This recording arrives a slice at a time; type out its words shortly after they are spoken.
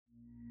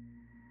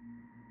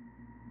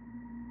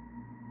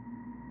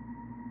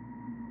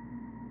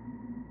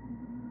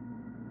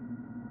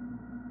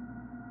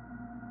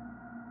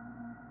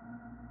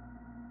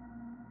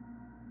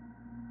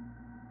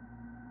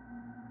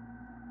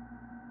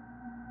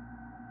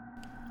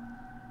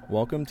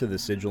Welcome to the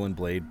Sigil and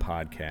Blade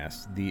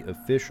podcast, the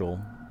official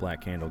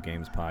Black Candle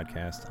Games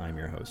podcast. I'm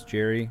your host,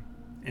 Jerry.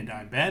 And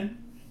I'm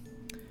Ben.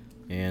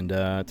 And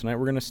tonight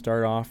we're going to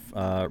start off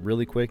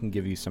really quick and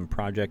give you some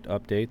project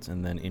updates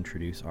and then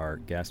introduce our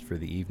guest for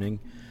the evening.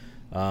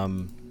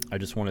 I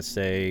just want to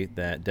say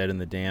that Dead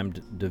and the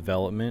Damned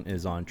development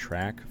is on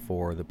track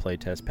for the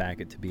playtest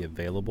packet to be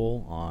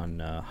available on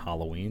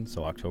Halloween,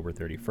 so October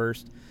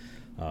 31st.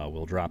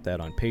 We'll drop that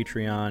on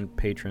Patreon.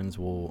 Patrons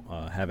will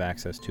have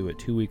access to it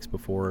 2 weeks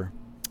before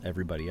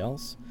everybody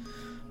else.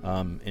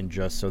 And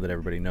just so that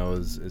everybody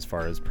knows, as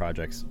far as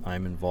projects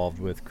I'm involved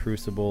with,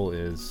 Crucible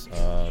is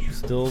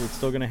still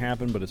going to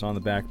happen, but it's on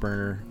the back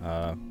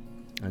burner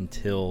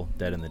until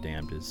Dead and the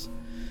Damned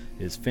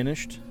is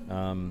finished.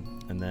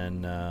 And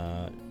then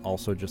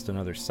also just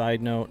another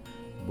side note,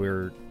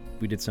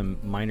 we did some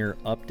minor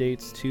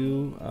updates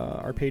to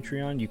our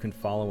Patreon. You can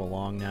follow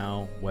along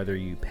now, whether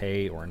you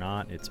pay or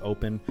not. It's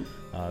open,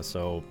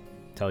 so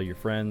tell your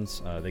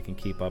friends. They can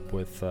keep up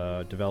with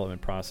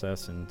development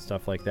process and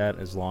stuff like that.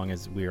 As long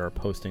as we are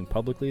posting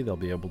publicly, they'll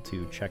be able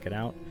to check it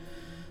out.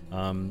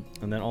 And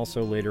then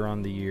also later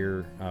on the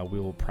year, we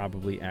will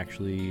probably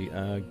actually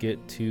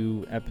get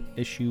to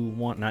issue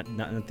 1,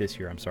 not this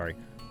year, I'm sorry,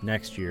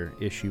 next year,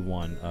 issue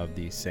 1 of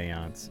the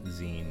Seance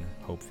zine,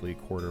 hopefully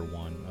quarter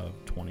 1 of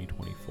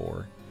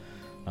 2024.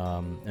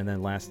 And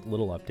then last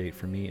little update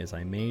for me is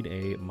I made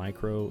a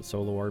micro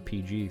solo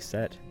RPG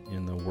set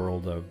in the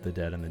world of the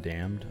Dead and the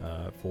Damned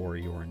for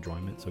your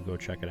enjoyment, so go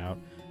check it out.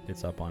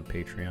 It's up on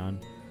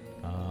Patreon.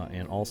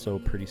 And also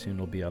pretty soon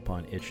it'll be up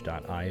on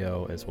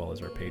itch.io as well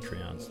as our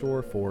Patreon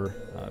store for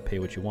pay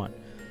what you want.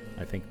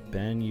 I think,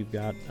 Ben, you've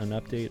got an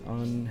update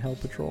on Hell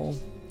Patrol?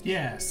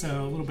 Yeah,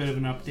 so a little bit of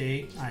an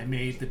update. I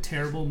made the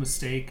terrible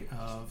mistake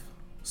of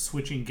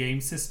switching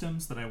game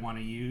systems that I want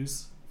to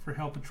use for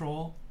Hell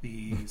Patrol,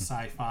 the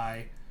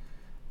sci-fi,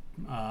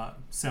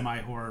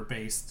 semi-horror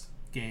based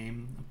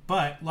game.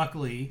 But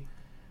luckily,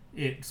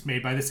 it's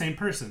made by the same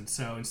person.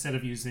 So instead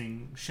of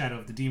using Shadow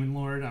of the Demon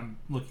Lord, I'm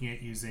looking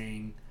at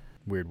using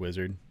Weird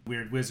Wizard,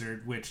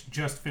 which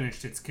just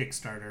finished its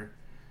Kickstarter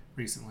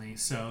recently.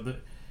 So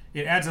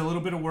it adds a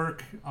little bit of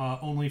work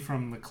only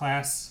from the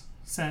class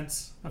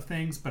sense of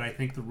things, but I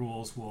think the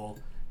rules will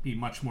be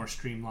much more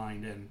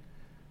streamlined and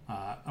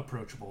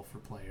approachable for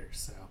players.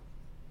 So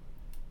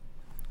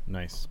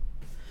nice.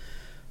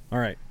 All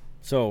right,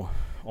 so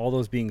all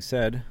those being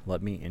said,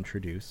 let me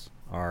introduce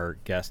our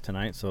guest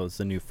tonight. So it's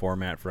the new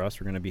format for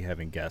us. We're going to be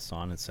having guests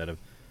on instead of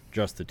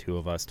just the two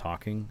of us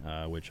talking,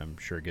 which I'm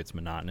sure gets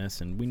monotonous,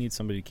 and we need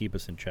somebody to keep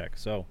us in check.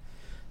 So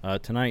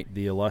tonight,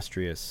 the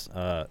illustrious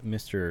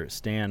Mr.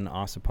 Stan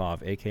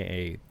Osipov,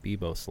 a.k.a.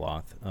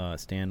 Beebosloth.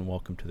 Stan,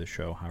 welcome to the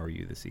show. How are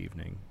you this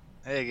evening?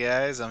 Hey,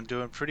 guys. I'm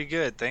doing pretty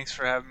good. Thanks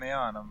for having me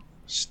on. I'm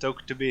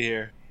stoked to be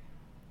here.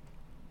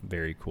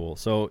 Very cool.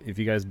 So if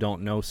you guys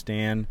don't know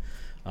Stan,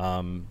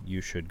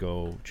 you should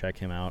go check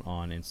him out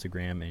on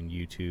Instagram and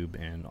YouTube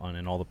and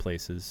in all the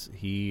places.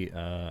 He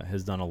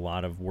has done a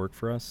lot of work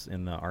for us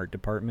in the art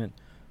department.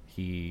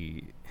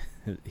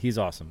 He's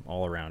awesome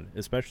all around,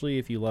 especially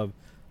if you love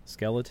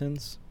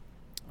skeletons.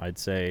 I'd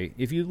say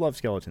if you love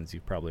skeletons,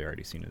 you've probably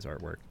already seen his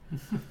artwork.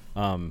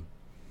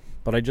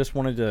 But I just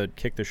wanted to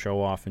kick the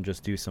show off and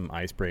just do some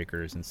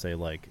icebreakers and say,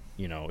 like,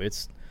 you know,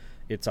 it's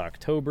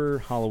October,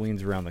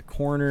 Halloween's around the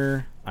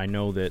corner. I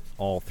know that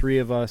all three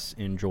of us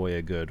enjoy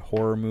a good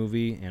horror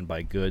movie, and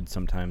by good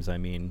sometimes I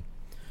mean,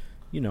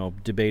 you know,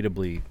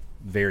 debatably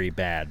very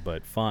bad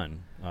but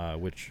fun,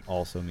 which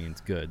also means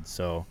good.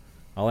 So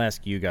I'll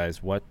ask you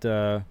guys, what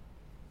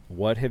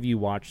have you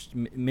watched?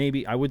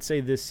 Maybe I would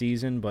say this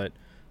season, but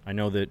I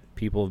know that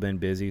people have been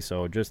busy.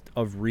 So just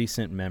of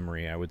recent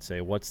memory, I would say,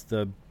 what's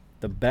the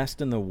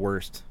best and the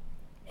worst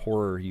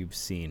horror you've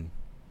seen?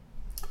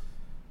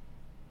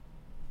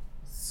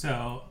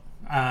 So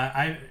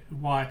I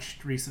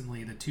watched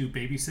recently the 2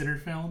 Babysitter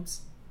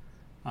films,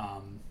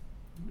 and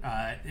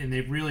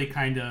they really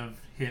kind of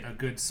hit a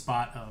good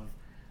spot of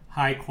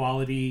high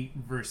quality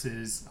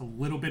versus a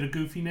little bit of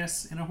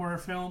goofiness in a horror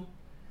film.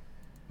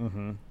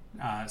 Mm-hmm.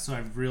 So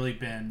I've really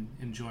been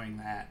enjoying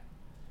that.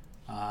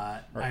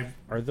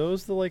 Are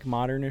those the like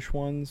modernish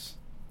ones?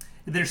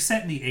 They're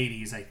set in the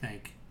 80s, I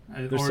think.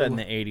 They're set in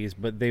the 80s,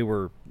 but they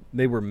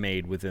were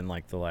made within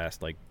like the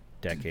last like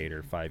decade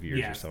or 5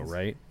 years or so,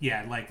 right?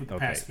 Yeah, like with the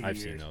past few years.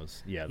 I've seen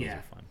those. Yeah, those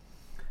are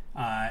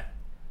fun.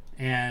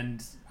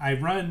 And I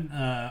run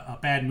a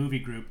bad movie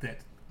group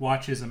that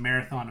watches a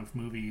marathon of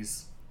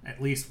movies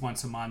at least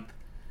once a month.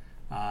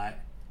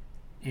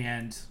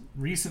 And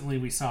recently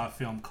we saw a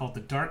film called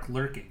The Dark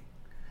Lurking.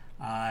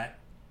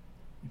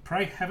 You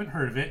probably haven't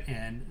heard of it,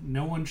 and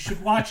no one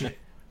should watch it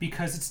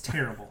because it's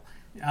terrible.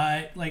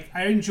 Like,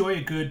 I enjoy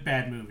a good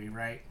bad movie,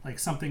 right? Like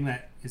something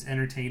that is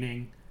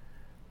entertaining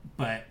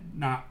but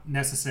not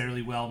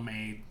necessarily well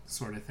made,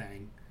 sort of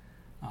thing.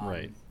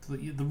 Right.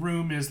 The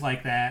Room is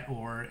like that,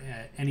 or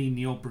any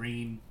Neil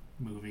Breen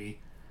movie.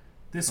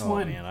 This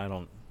one, man, I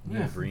don't.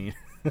 Neil Breen.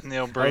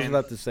 Neil Breen. I was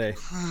about to say,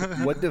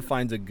 what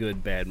defines a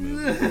good bad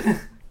movie?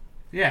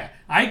 Yeah,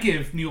 I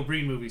give Neil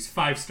Breen movies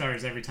 5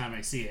 stars every time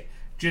I see it.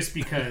 just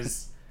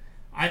because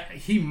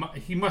he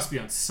must be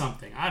on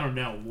something. I don't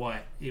know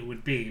what it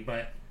would be,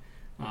 but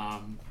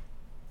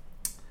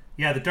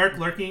yeah, The Dark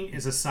Lurking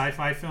is a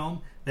sci-fi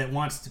film that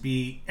wants to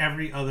be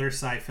every other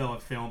sci-fi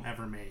film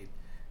ever made.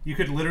 You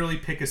could literally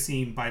pick a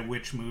scene by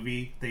which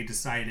movie they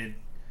decided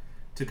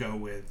to go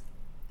with.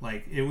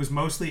 Like, it was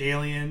mostly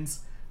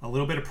aliens, a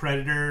little bit of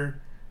Predator,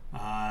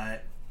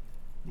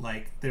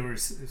 like there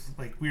was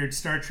like weird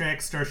Star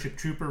Trek, Starship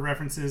Trooper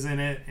references in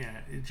it, and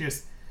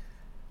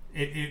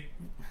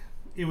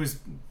it was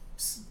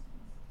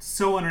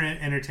so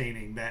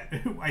entertaining that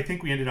I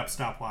think we ended up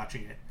stop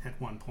watching it at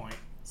one point.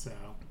 So,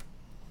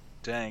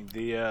 dang,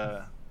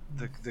 the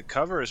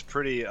cover is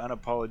pretty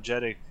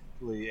unapologetically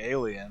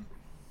alien.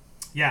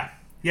 Yeah.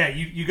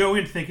 You go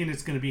in thinking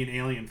it's going to be an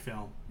alien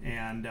film,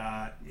 and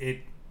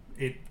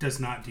it does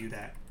not do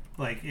that.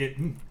 Like it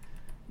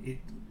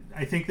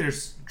I think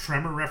there's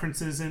Tremor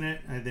references in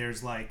it.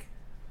 There's like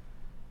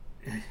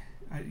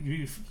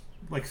you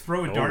like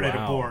throw a dart at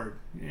a board,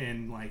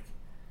 and like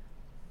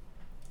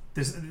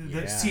this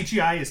the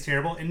CGI is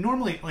terrible. And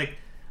normally, like,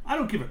 I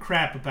don't give a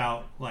crap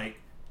about like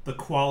the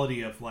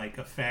quality of like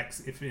effects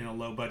if in a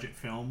low budget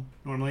film.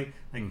 Normally,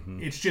 like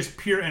it's just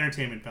pure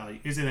entertainment value.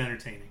 Is it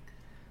entertaining?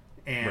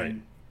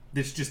 And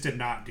this just did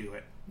not do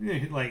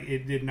it. Like,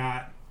 it did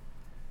not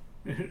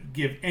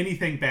give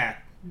anything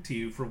back to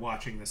you for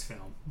watching this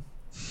film.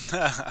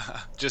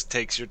 Just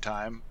takes your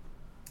time.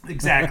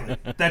 Exactly.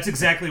 That's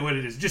exactly what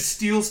it is. Just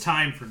steals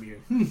time from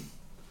you.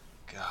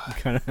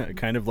 God.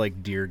 Kind of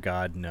like Dear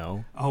God,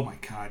 No. Oh my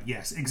God,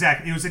 yes.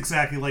 Exactly. It was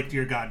exactly like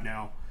Dear God,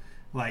 No.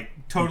 Like,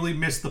 totally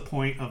missed the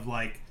point of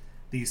like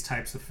these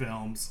types of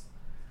films.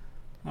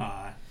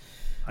 I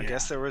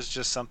guess there was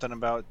just something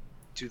about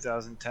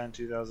 2010,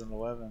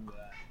 2011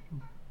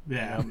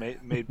 that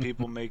made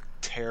people make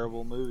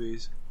terrible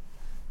movies.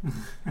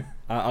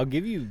 I'll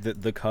give you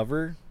the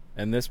cover,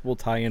 and this will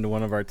tie into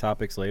one of our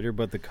topics later,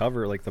 but the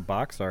cover, like the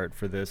box art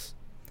for this,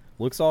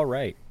 looks all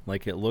right.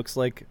 Like, it looks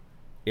like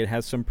it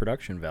has some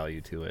production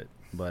value to it,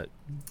 but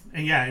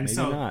and maybe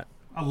so not.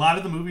 A lot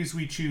of the movies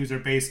we choose are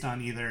based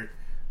on either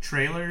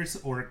trailers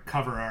or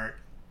cover art,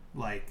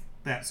 like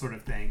that sort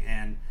of thing,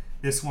 and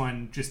this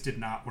one just did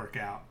not work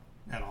out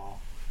at all.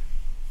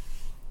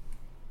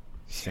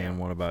 Sam,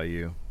 what about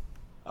you?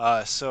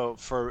 So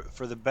for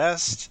the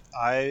best,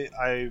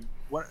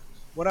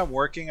 when I'm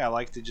working, I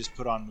like to just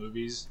put on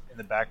movies in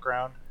the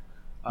background.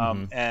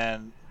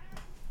 And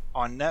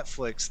on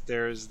Netflix,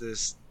 there's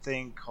this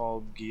thing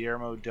called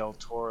Guillermo del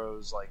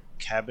Toro's like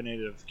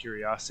Cabinet of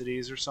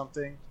Curiosities or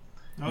something.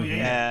 Oh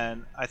yeah.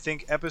 And I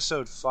think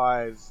episode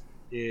 5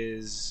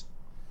 is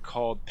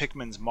called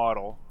Pickman's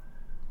Model,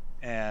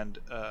 and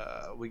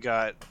we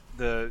got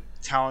the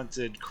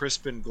talented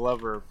Crispin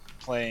Glover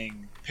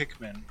playing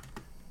Pickman,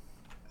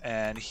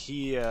 and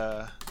he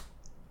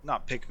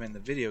not Pikmin the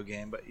video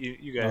game, but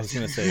you guys. I was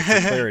going to say,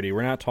 for clarity,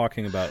 we're not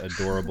talking about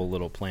adorable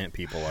little plant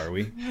people, are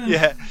we?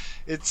 Yeah,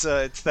 it's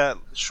that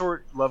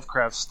short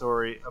Lovecraft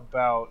story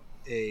about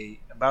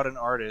an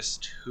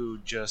artist who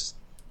just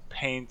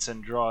paints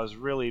and draws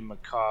really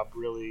macabre,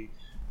 really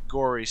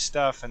gory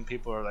stuff, and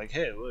people are like,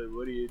 "Hey,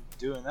 what are you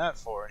doing that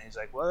for?" And he's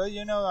like, "Well,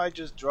 I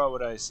just draw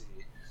what I see,"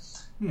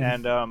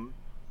 and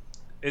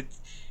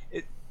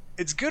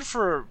it's good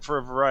for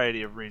a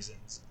variety of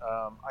reasons.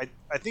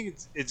 I think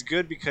it's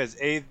good because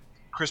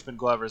Crispin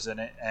Glover's in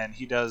it, and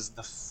he does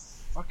the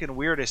fucking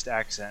weirdest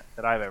accent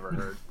that I've ever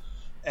heard,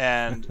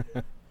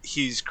 and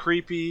he's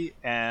creepy,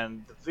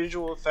 and the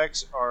visual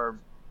effects are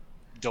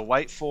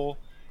delightful,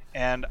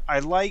 and I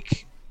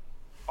like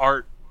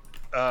art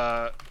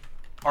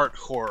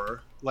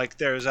horror. Like,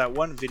 there's that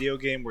one video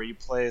game where you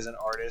play as an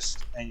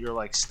artist, and you're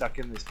like stuck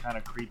in this kind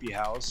of creepy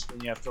house,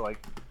 and you have to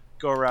like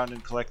go around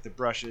and collect the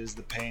brushes,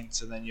 the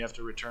paints, and then you have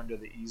to return to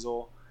the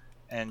easel,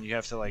 and you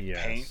have to like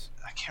paint.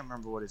 I can't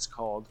remember what it's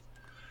called.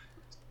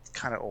 It's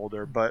kind of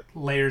older, but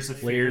Layers of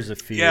Fear.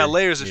 Yeah,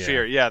 Layers of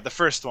Fear. Yeah, the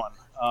first one.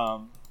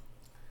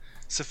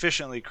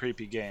 Sufficiently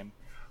creepy game,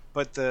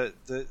 but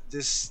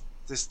this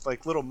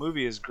like little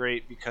movie is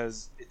great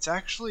because it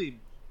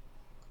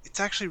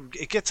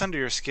gets under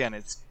your skin.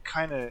 It's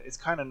kind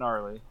of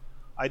gnarly.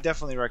 I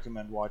definitely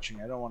recommend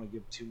watching. I don't want to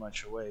give too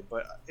much away,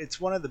 but it's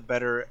one of the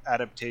better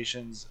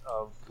adaptations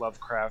of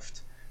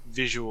Lovecraft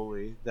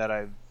visually that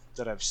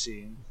I've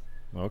seen.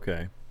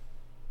 Okay.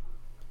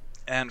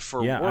 And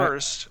for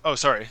worst,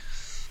 sorry.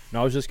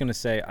 No, I was just gonna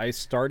say I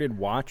started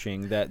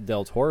watching that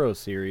Del Toro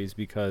series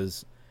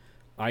because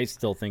I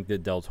still think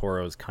that Del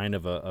Toro is kind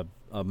of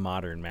a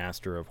modern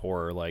master of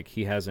horror. Like,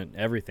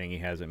 everything he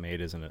hasn't made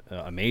isn't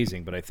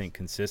amazing, but I think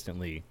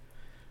consistently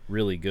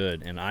really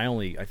good. And I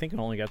think I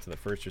only got to the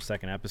first or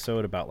second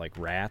episode about like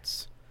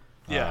rats.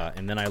 Yeah.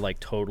 And then I like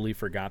totally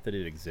forgot that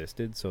it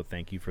existed. So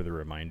thank you for the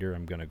reminder.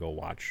 I'm gonna go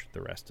watch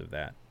the rest of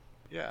that.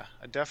 Yeah,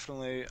 I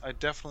definitely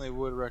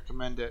would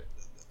recommend it.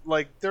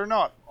 Like, they're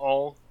not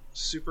all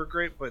super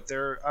great, but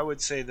I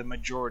would say the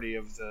majority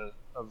of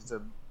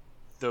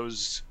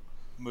those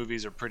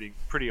movies are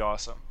pretty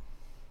awesome.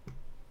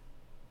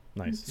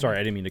 Nice. Sorry, I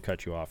didn't mean to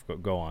cut you off.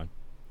 Go on.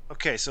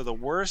 Okay, so the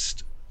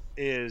worst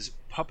is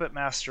Puppet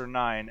Master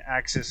 9: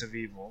 Axis of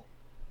Evil.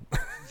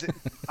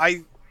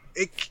 I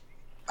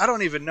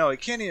don't even know. It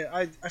can't even.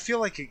 I feel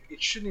like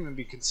it shouldn't even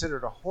be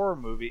considered a horror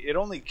movie. It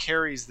only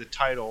carries the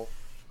title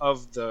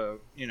of the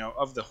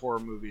horror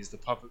movies, the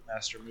Puppet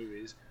Master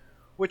movies,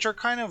 which are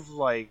kind of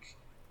like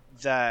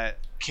that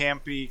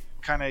campy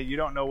kind of. You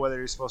don't know whether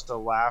you're supposed to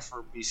laugh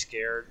or be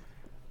scared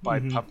by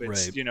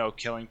puppets, right.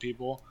 Killing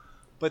people.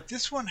 But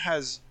this one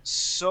has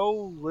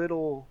so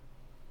little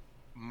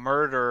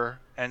murder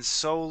and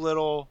so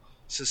little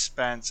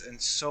suspense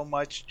and so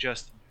much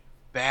just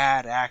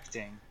bad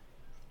acting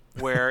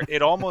where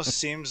it almost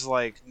seems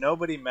like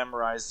nobody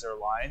memorized their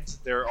lines.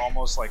 They're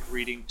almost like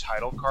reading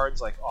title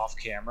cards like off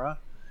camera.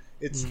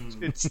 It's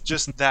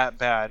just that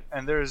bad.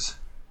 And there's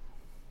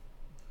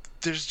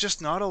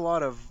just not a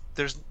lot of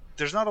there's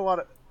not a lot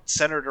of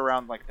centered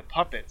around like the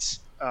puppets.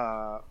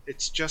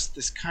 It's just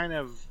this kind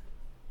of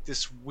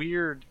this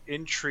weird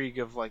intrigue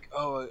of like,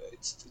 oh,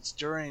 it's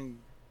during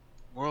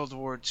World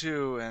War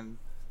II and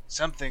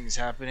something's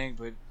happening,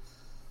 but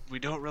we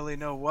don't really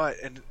know what.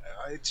 And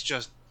it's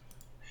just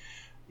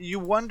you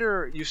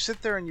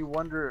sit there and you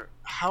wonder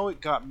how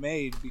it got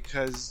made,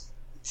 because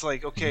it's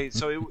like, okay,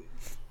 so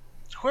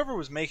whoever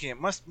was making it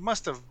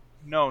must have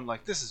known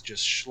like this is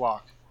just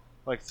schlock,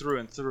 like through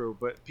and through.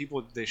 But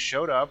they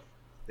showed up,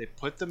 they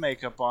put the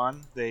makeup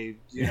on, they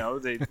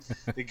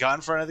they got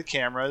in front of the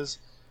cameras,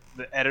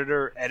 the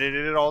editor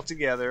edited it all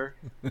together,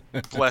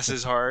 bless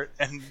his heart,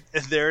 and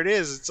there it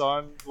is. It's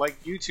on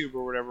like YouTube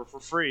or whatever for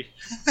free.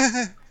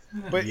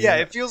 But yeah,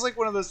 it feels like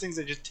one of those things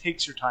that just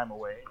takes your time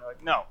away. You're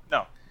like, no.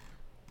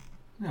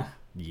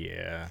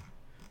 Yeah.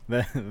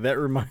 That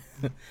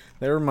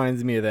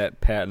reminds me of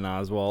that Patton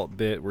Oswalt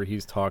bit where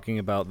he's talking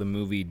about the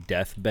movie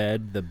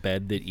Deathbed, the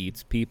bed that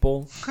eats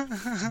people.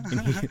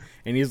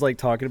 and he's like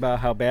talking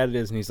about how bad it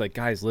is, and he's like,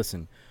 guys,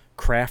 listen,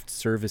 craft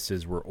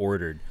services were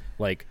ordered.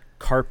 Like,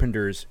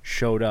 carpenters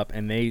showed up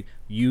and they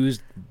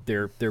used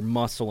their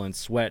muscle and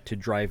sweat to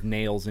drive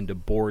nails into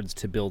boards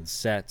to build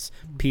sets.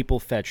 People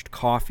fetched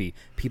coffee.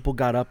 People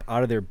got up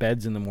out of their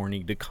beds in the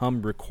morning to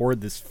come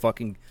record this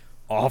fucking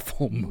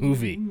awful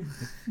movie.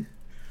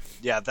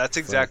 Yeah, that's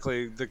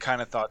exactly the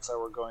kind of thoughts that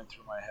were going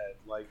through my head.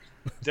 Like,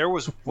 there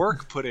was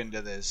work put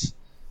into this,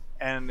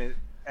 and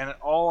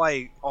all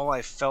I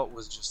felt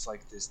was just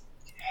like this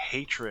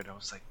hatred. I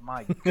was like,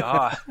 my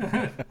god.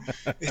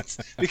 It's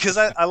because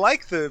I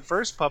like the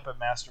first Puppet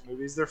Master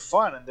movies. They're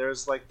fun, and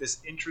there's like this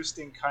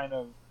interesting kind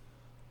of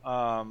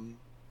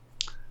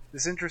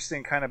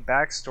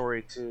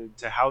backstory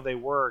to how they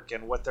work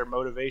and what their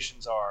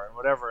motivations are and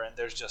whatever. And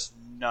there's just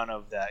none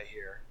of that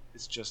here.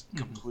 It's just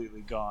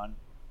completely gone.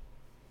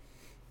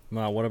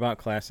 Well, what about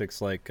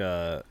classics like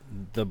The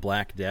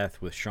Black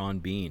Death with Sean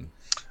Bean?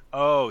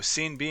 Oh,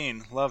 Sean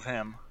Bean, love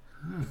him.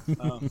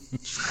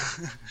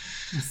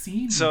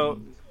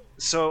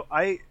 So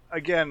I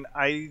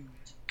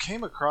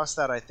came across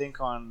that, I think,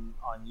 on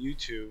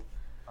YouTube.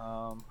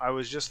 I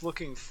was just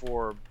looking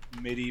for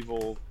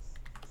medieval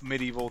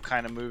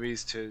kind of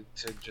movies to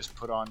just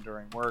put on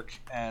during work,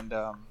 and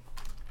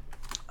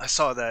I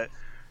saw that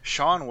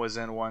Sean was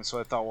in one, so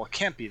I thought, well, it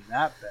can't be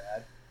that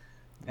bad.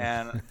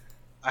 And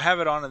I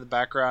have it on in the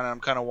background, and I'm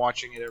kind of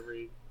watching it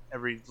every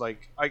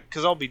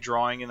because I'll be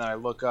drawing and then I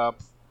look up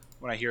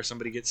when I hear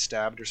somebody get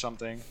stabbed or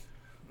something.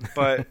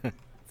 But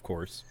of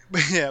course.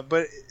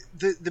 But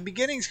the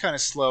beginning's kind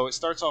of slow. It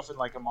starts off in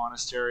like a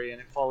monastery, and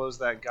it follows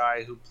that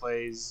guy who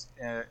plays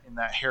in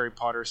that Harry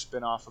Potter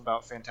spin-off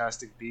about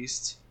Fantastic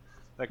Beasts.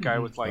 That guy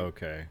with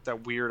like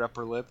that weird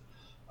upper lip.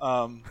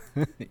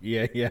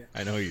 Yeah,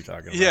 I know who you're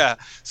talking about. Yeah,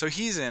 so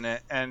he's in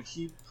it, and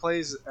he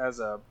plays as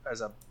a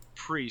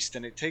priest,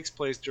 and it takes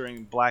place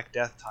during Black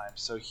Death time.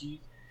 So he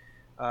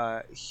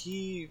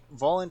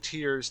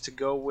volunteers to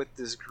go with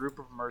this group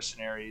of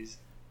mercenaries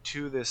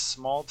to this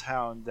small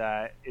town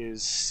that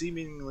is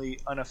seemingly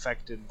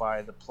unaffected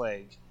by the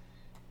plague.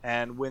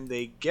 And when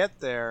they get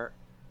there,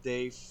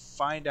 they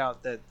find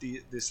out that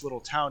this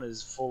little town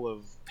is full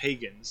of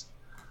pagans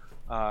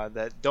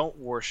that don't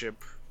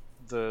worship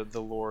the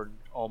Lord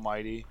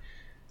Almighty,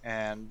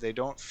 and they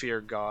don't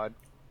fear God.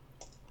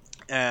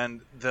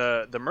 And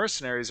the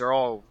mercenaries are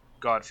all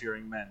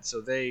God-fearing men, so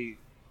they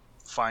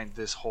find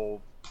this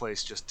whole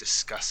place just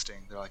disgusting.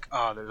 They're like,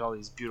 oh, there's all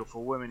these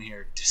beautiful women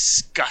here.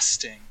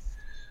 Disgusting.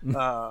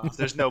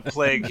 There's no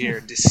plague here.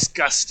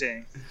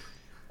 Disgusting.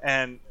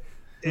 And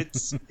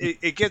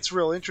it gets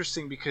real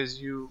interesting because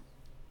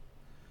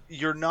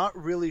you're not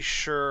really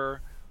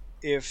sure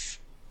if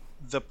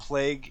the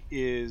plague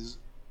is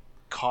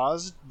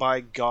caused by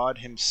God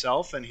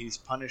himself and he's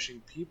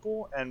punishing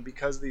people, and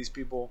because these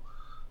people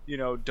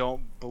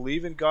don't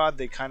believe in God,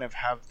 they kind of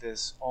have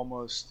this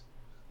almost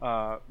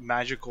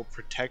magical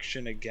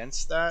protection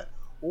against that.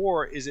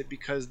 Or is it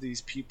because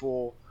these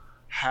people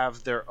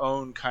have their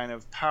own kind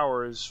of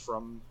powers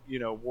from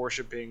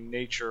worshiping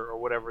nature or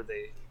whatever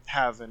they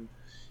have? And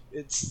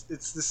it's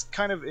this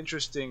kind of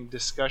interesting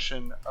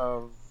discussion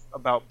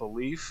about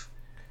belief,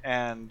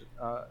 and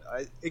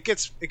it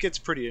gets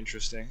pretty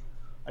interesting.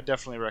 I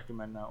definitely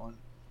recommend that one.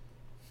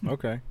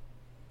 Okay.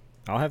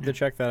 I'll have to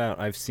check that out.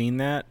 I've seen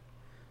that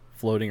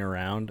floating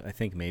around, I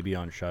think maybe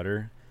on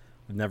Shudder.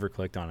 I've never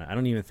clicked on it. I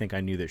don't even think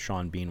I knew that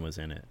Sean Bean was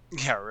in it.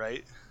 Yeah,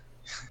 right.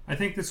 I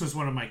think this was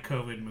one of my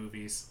COVID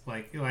movies.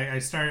 Like I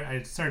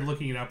started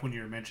looking it up when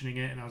you were mentioning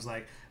it, and I was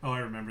like, oh, I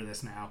remember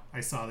this now.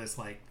 I saw this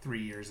like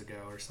 3 years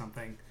ago or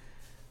something.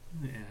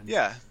 And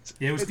Yeah,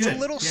 it was it's good. a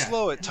little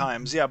slow at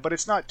times, yeah, but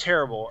it's not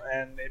terrible,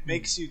 and it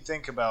makes you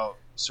think about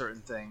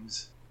certain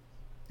things.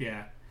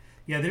 Yeah.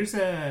 There's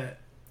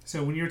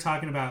so when you were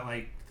talking about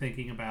like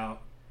thinking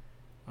about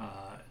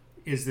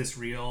is this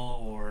real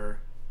or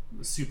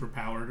super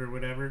powered or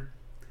whatever,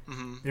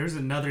 there's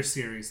another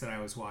series that I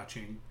was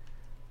watching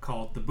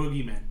called The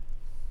Boogeyman.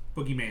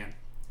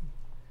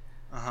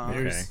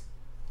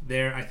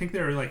 I think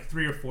there are like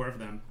 3 or 4 of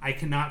them. I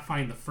cannot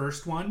find the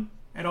first one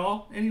at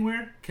all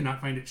anywhere. Cannot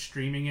find it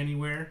streaming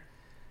anywhere.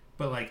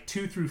 But like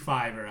 2 through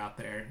 5 are out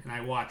there, and I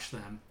watch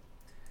them.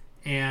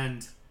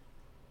 And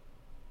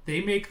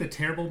they make the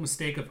terrible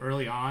mistake of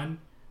early on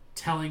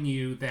telling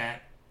you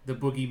that the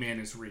boogeyman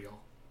is real.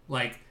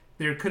 Like,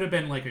 there could have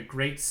been like a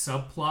great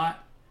subplot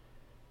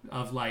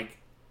of like,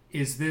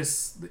 is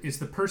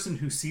the person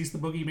who sees the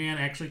boogeyman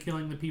actually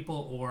killing the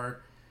people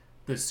or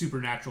the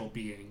supernatural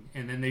being?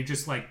 And then they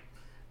just like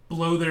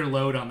blow their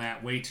load on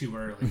that way too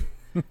early.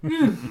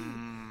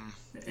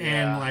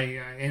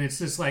 And it's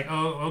just like,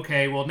 oh,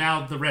 okay, well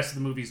now the rest of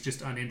the movie is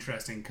just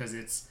uninteresting because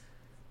it's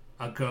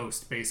a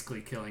ghost basically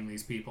killing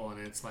these people, and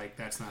it's like,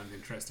 that's not an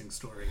interesting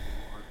story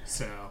anymore.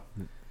 So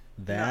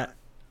that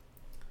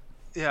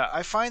yeah,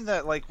 I find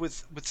that like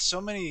with so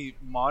many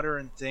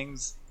modern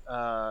things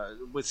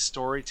with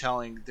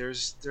storytelling,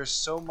 there's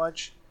so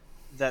much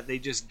that they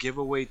just give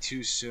away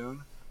too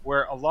soon,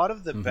 where a lot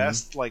of the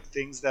best like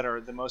things that are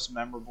the most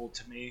memorable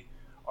to me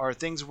are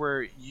things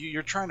where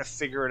you're trying to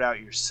figure it out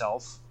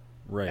yourself.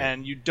 Right.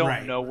 And you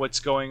don't know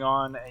what's going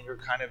on, and you're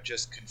kind of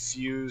just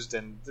confused,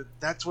 and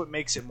that's what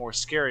makes it more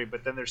scary.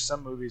 But then there's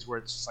some movies where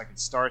it's just like it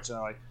starts and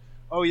they're like,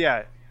 oh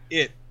yeah,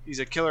 he's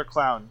a killer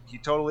clown. He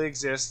totally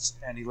exists,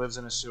 and he lives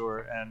in a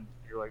sewer, and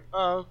you're like,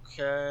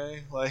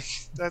 okay, like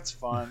that's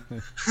fun.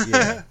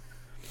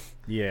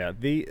 Yeah.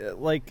 The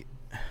like,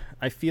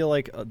 I feel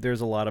like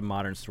there's a lot of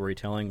modern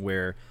storytelling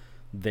where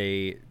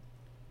they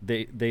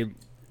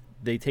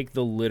take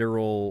the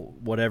literal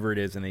whatever it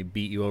is and they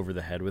beat you over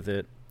the head with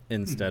it,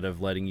 instead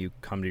of letting you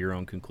come to your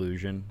own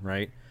conclusion,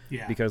 right?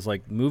 Yeah. Because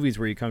like movies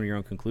where you come to your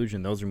own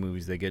conclusion, those are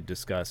movies that get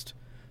discussed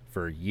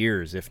for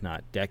years, if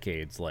not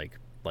decades, like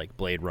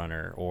Blade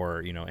Runner,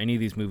 or any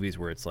of these movies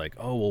where it's like,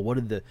 oh well, what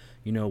did the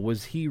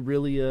was he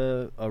really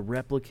a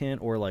replicant,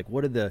 or like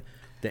what did the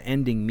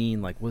ending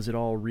mean? Like, was it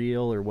all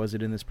real, or was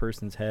it in this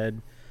person's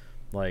head?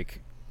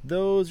 Like,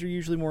 those are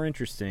usually more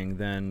interesting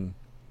than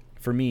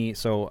for me.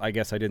 So I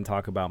guess I didn't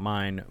talk about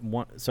mine.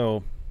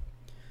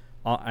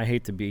 I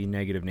hate to be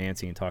negative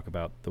Nancy and talk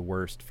about the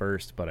worst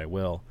first, but I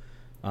will.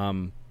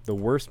 The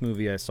worst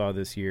movie I saw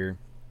this year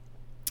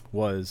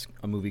was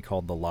a movie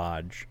called The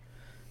Lodge,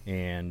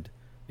 and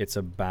it's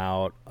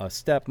about a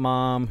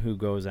stepmom who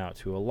goes out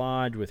to a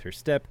lodge with her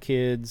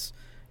stepkids,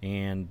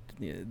 and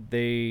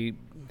I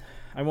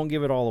won't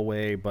give it all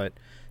away, but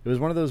it was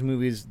one of those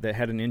movies that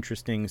had an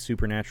interesting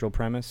supernatural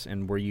premise,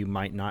 and where you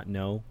might not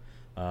know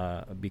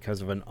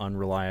because of an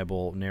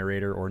unreliable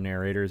narrator or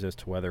narrators as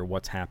to whether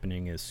what's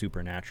happening is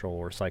supernatural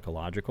or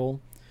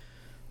psychological.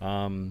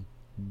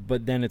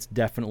 But then it's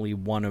definitely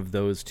one of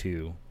those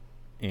two,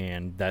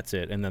 and that's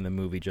it. And then the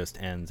movie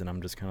just ends, and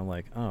I'm just kind of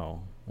like,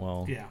 oh,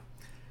 well. Yeah.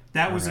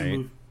 That was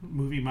a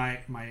movie, my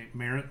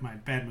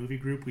bad movie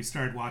group, we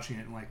started watching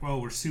it and like,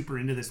 well, we're super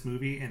into this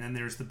movie, and then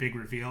there's the big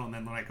reveal, and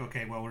then they're like,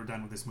 okay, well, we're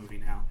done with this movie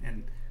now.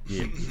 And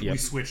we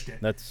switched it.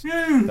 That's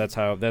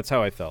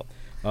how I felt.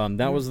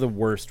 That was the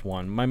worst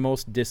one. My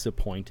most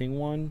disappointing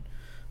one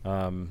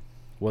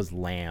was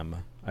Lamb.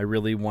 I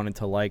really wanted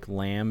to like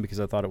Lamb because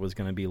I thought it was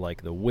going to be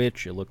like The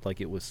Witch. It looked like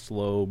it was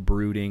slow,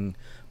 brooding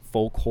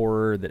folk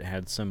horror that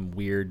had some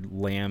weird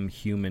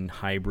lamb-human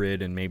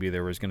hybrid, and maybe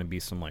there was going to be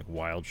some like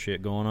wild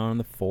shit going on in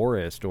the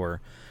forest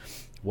or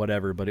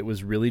whatever. But it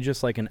was really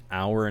just like an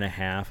hour and a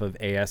half of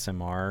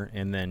ASMR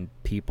and then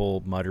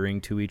people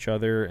muttering to each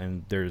other,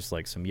 and there's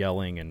like some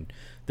yelling, and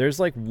there's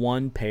like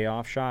one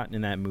payoff shot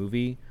in that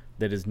movie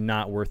that is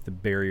not worth the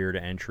barrier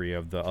to entry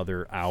of the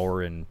other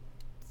hour and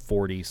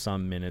 40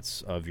 some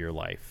minutes of your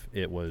life.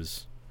 It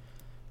was,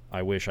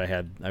 I wish I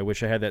had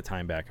that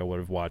time back. I would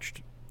have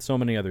watched so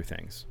many other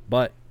things.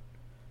 But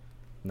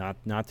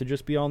not to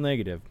just be all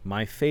negative,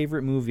 my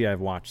favorite movie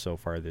I've watched so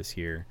far this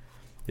year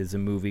is a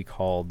movie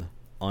called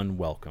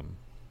Unwelcome.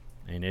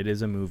 And it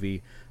is a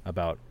movie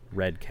about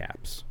red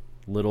caps,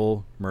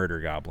 little murder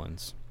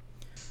goblins.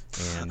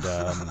 And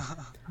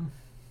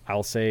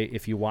I'll say,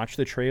 if you watch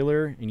the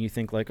trailer and you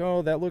think like,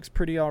 oh, that looks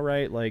pretty all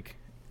right, like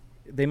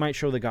they might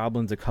show the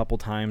goblins a couple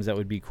times, that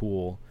would be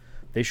cool.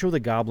 They show the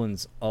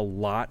goblins a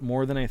lot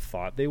more than I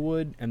thought they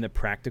would, and the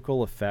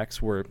practical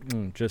effects were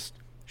just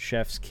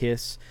chef's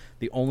kiss.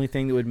 The only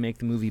thing that would make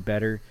the movie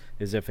better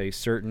is if a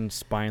certain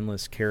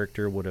spineless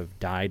character would have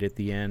died at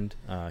the end.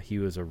 He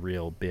was a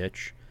real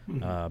bitch.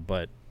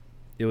 But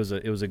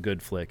it was a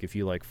good flick if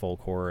you like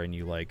folk horror and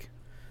you like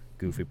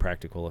goofy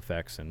practical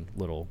effects and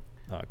little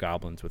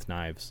goblins with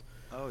knives.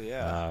 Oh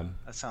yeah,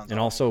 that sounds. And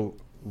also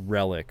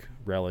Relic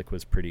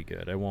was pretty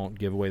good. I won't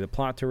give away the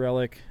plot to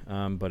Relic,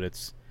 but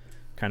it's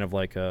kind of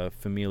like a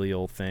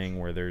familial thing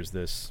where there's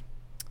this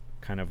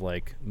kind of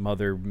like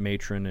mother,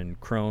 matron, and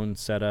crone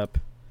setup,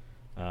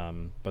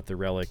 but the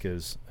Relic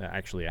is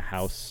actually a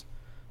house.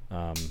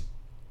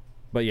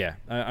 But yeah,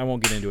 I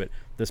won't get into it.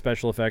 The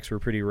special effects were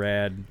pretty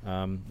rad.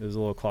 It was a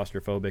little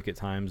claustrophobic at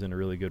times in a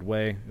really good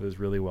way. It was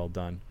really well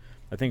done.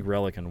 I think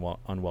Relic and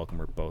Unwelcome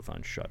are both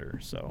on Shudder,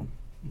 so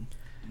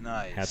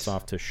nice. Hats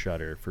off to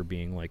Shudder for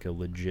being like a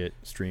legit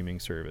streaming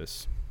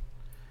service.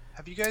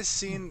 Have you guys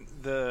seen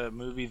the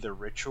movie The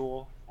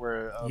Ritual,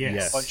 where a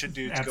bunch of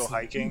dudes go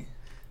hiking?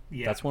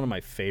 Yeah. That's one of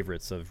my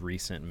favorites of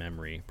recent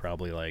memory,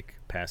 probably like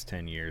past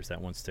 10 years.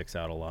 That one sticks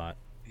out a lot.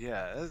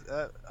 Yeah,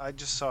 I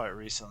just saw it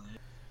recently.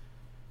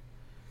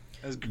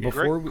 It was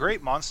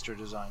great monster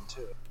design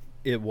too.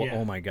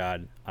 Oh my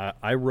god! I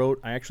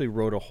actually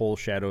wrote a whole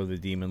Shadow of the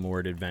Demon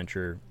Lord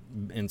adventure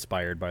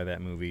inspired by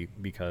that movie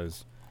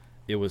because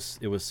it was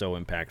so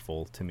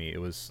impactful to me.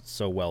 It was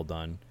so well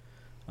done.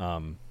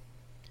 What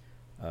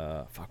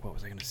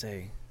was I gonna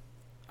say?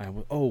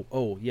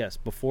 Yes.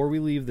 Before we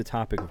leave the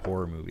topic of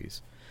horror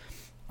movies,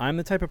 I'm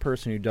the type of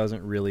person who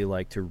doesn't really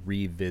like to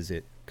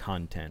revisit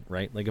content.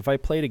 Right? Like if I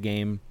played a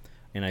game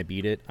and I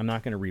beat it, I'm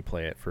not going to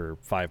replay it for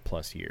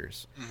 5+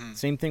 years. Mm-hmm.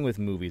 Same thing with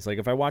movies. Like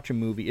if I watch a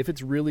movie, if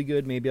it's really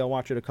good, maybe I'll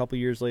watch it a couple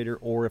years later,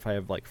 or if I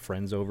have like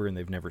friends over and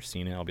they've never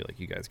seen it, I'll be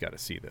like, you guys got to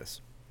see this.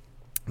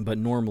 But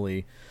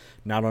normally,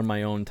 not on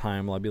my own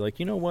time, I'll be like,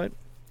 you know what?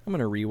 I'm going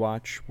to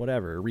rewatch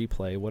whatever,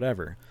 replay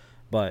whatever.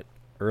 But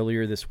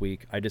earlier this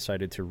week, I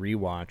decided to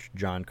rewatch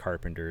John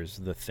Carpenter's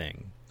The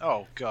Thing.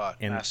 Oh God,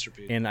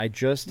 masterpiece! And I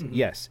just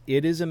yes,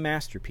 it is a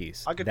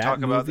masterpiece. I could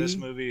talk about this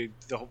movie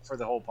for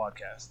the whole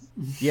podcast.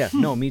 Yeah,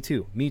 no, me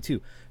too.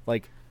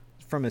 Like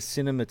from the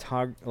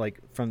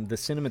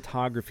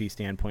cinematography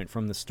standpoint,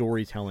 from the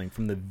storytelling,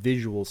 from the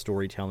visual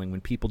storytelling,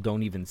 when people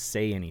don't even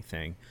say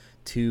anything,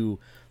 to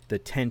the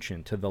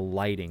tension, to the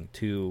lighting,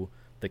 to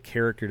the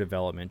character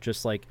development,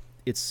 just like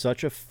it's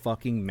such a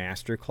fucking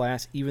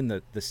masterclass. Even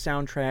the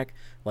soundtrack,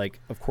 like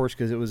of course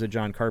because it was a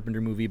John Carpenter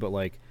movie, but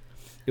like.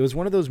 It was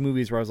one of those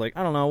movies where I was like,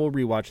 I don't know, we'll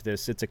rewatch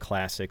this. It's a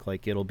classic.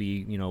 Like, it'll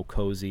be,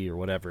 cozy or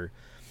whatever.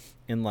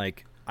 And,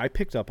 like, I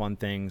picked up on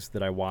things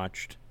that I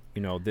watched,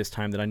 this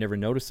time that I never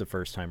noticed the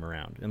first time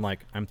around. And,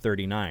 like, I'm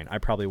 39. I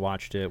probably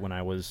watched it when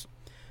I was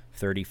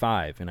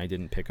 35, and I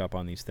didn't pick up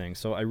on these things.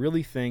 So I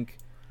really think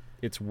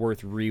it's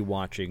worth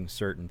rewatching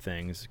certain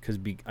things because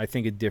I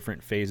think at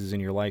different phases in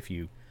your life,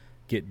 you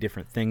get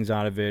different things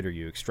out of it, or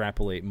you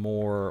extrapolate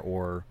more,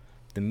 or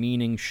the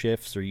meaning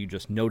shifts, or you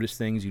just notice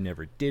things you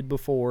never did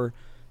before.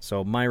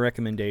 So my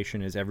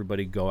recommendation is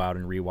everybody go out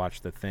and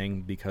rewatch The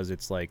Thing because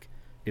it's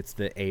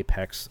the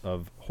apex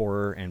of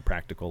horror and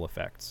practical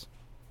effects.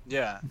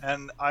 Yeah,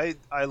 and I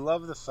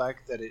love the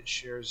fact that it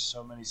shares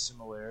so many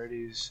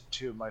similarities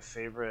to my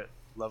favorite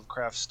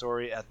Lovecraft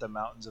story, At the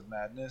Mountains of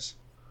Madness.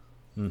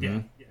 Mm-hmm.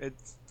 Yeah,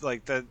 it's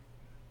like that.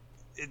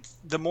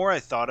 The more I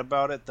thought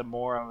about it, the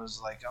more I was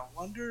like, I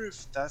wonder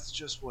if that's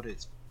just what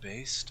it's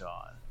based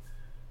on,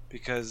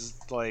 because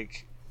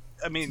like,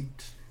 I mean.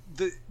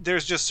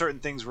 There's just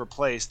certain things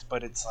replaced,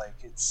 but it's like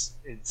it's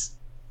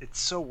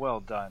so well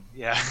done.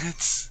 Yeah,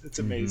 it's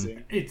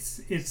amazing.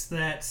 It's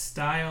that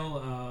style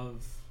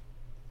of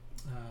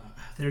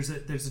there's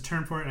a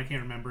term for it and I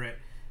can't remember it.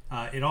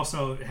 It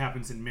also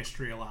happens in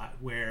mystery a lot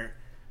where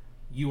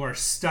you are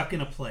stuck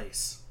in a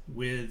place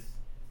with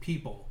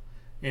people,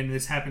 and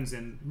this happens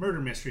in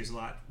murder mysteries a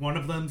lot. One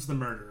of them's the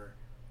murderer.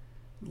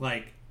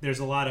 Like there's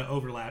a lot of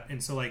overlap,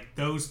 and so like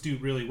those do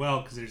really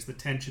well because there's the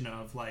tension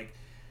of like.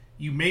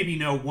 You maybe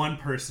know one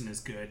person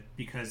is good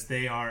because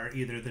they are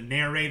either the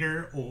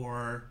narrator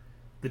or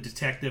the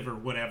detective or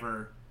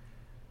whatever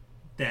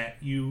that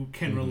you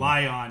can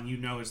rely on,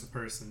 is the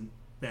person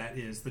that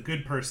is the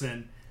good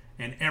person,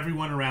 and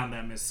everyone around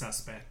them is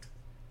suspect.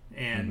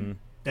 And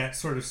that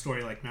sort of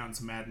story, like Mountains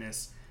of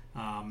Madness,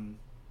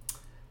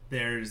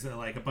 there's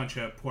like a bunch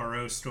of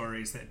Poirot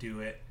stories that do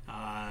it.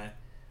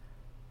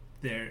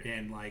 There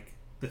and like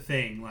The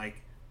Thing,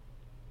 like.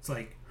 It's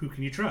like, who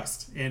can you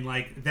trust? And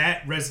like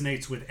that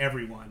resonates with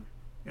everyone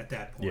at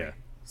that point. Yeah.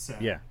 So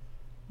yeah,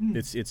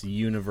 it's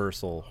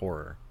universal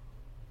horror.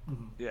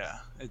 Mm-hmm. Yeah,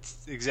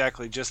 it's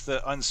exactly just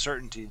the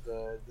uncertainty,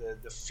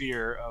 the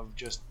fear of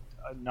just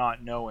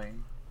not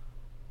knowing.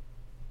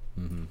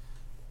 Mm-hmm.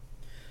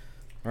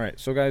 All right,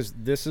 so guys,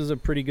 this is a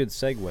pretty good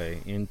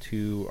segue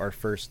into our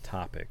first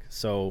topic.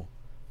 So,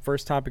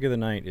 first topic of the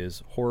night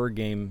is horror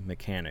game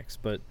mechanics,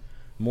 but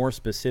more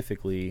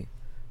specifically.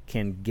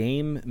 Can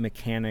game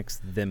mechanics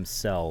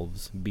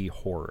themselves be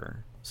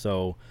horror?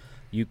 So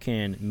you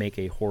can make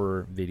a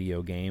horror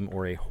video game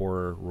or a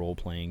horror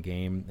role-playing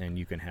game, and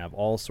you can have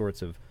all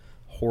sorts of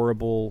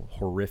horrible,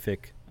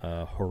 horrific,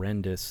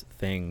 horrendous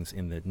things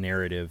in the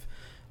narrative.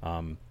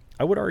 I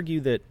would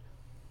argue that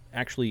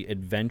actually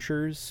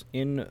adventures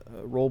in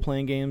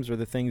role-playing games are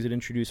the things that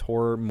introduce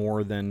horror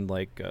more than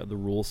like the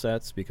rule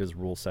sets, because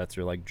rule sets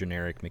are like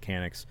generic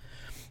mechanics.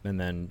 And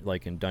then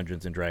like in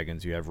Dungeons and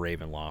Dragons you have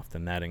Ravenloft,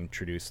 and that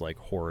introduced like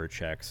horror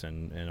checks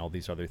and all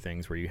these other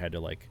things where you had to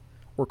like,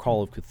 or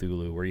Call of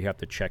Cthulhu, where you have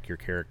to check your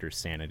character's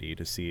sanity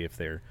to see if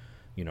they're,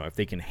 you know, if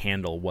they can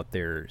handle what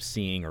they're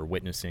seeing or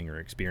witnessing or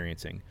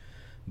experiencing.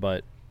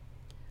 But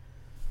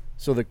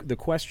so the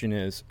question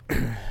is,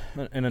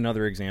 and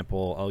another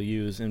example I'll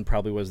use, and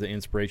probably was the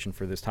inspiration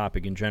for this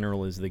topic in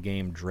general, is the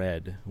game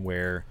Dread,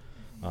 where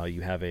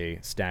you have a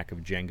stack of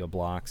Jenga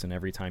blocks, and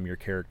every time your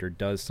character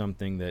does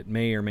something that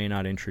may or may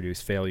not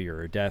introduce failure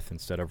or death,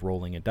 instead of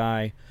rolling a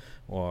die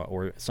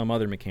or some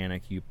other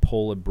mechanic, you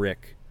pull a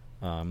brick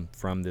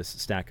from this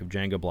stack of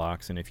Jenga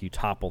blocks, and if you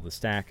topple the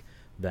stack,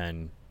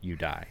 then you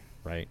die,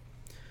 right?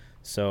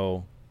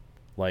 So,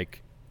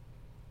 like,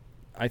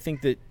 I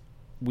think that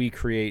we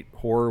create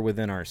horror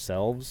within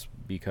ourselves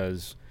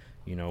because,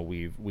 you know,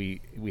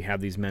 we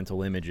have these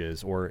mental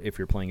images, or if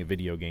you're playing a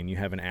video game, you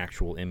have an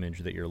actual image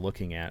that you're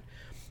looking at.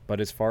 But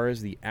as far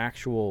as the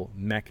actual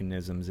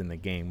mechanisms in the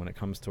game, when it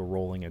comes to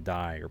rolling a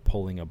die or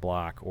pulling a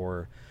block,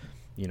 or,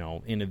 you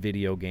know, in a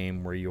video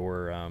game where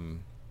you're,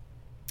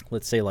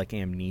 let's say like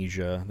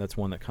Amnesia, that's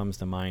one that comes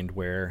to mind,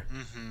 where,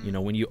 you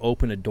know, when you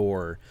open a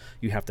door,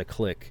 you have to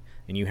click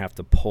and you have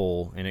to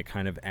pull, and it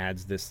kind of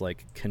adds this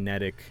like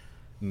kinetic,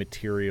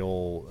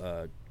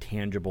 material,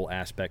 tangible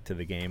aspect to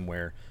the game,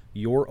 where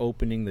you're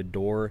opening the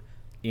door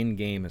in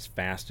game as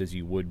fast as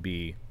you would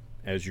be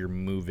as you're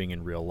moving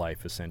in real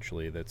life,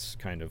 essentially. That's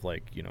kind of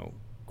like, you know,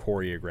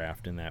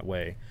 choreographed in that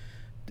way.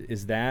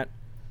 Is that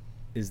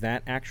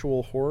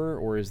actual horror,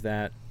 or is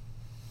that,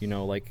 you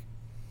know, like,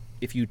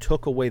 if you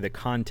took away the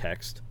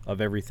context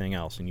of everything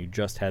else and you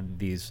just had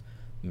these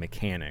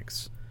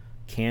mechanics,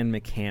 can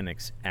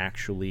mechanics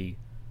actually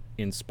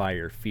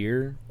inspire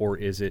fear, or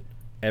is it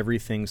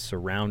everything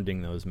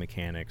surrounding those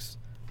mechanics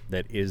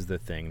that is the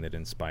thing that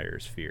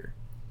inspires fear?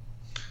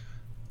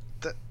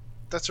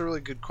 That's a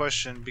really good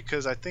question,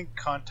 because I think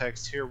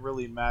context here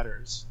really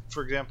matters.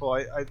 For example,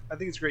 I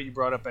think it's great you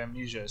brought up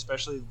Amnesia,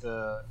 especially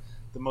the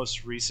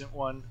most recent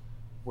one,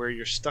 where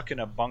you're stuck in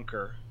a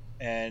bunker,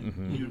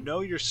 and you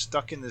know you're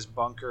stuck in this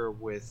bunker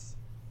with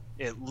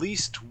at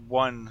least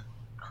one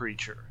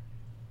creature,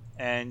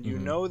 and you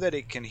know that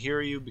it can hear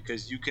you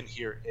because you can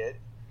hear it,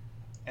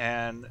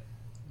 and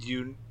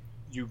you're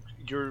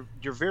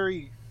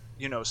very,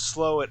 you know,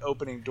 slow at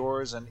opening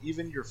doors, and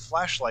even your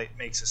flashlight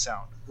makes a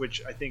sound,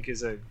 which I think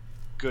is a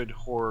good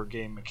horror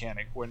game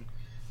mechanic. When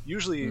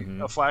usually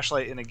a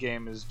flashlight in a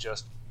game is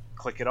just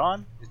click it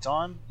on, it's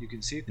on, you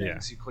can see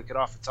things, you click it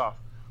off, it's off.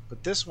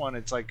 But this one,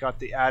 it's like got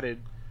the added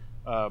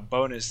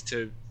bonus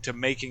to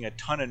making a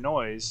ton of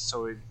noise,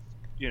 so it,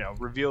 you know,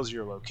 reveals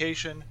your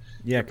location.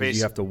 Yeah, because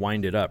you have to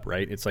wind it up,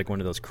 right? It's like one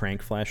of those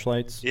crank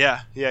flashlights.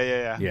 Yeah.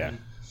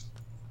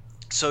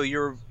 So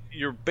you're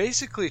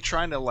basically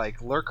trying to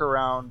like lurk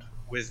around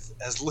with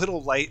as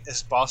little light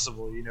as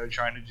possible, you know,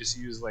 trying to just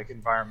use like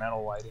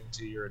environmental lighting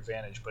to your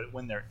advantage. But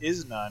when there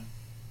is none,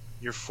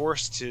 you're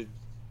forced to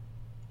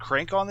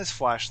crank on this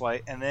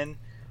flashlight, and then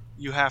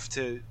you have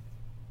to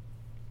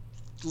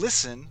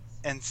listen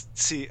and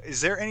see, is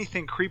there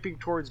anything creeping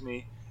towards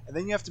me? And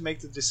then you have to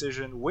make the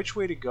decision which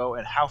way to go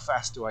and how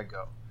fast do I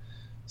go.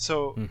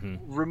 So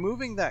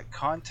removing that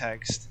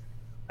context,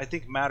 I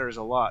think, matters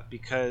a lot,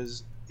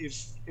 because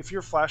if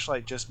your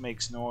flashlight just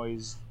makes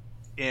noise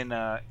in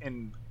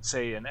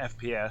say an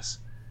FPS,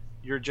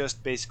 you're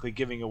just basically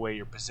giving away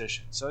your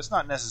position. So it's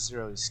not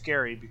necessarily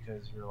scary,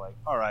 because you're like,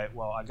 all right,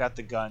 well, I got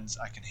the guns,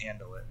 I can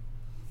handle it.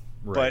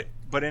 Right.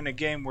 But in a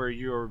game where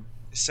you're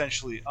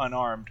essentially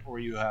unarmed, or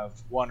you have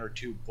one or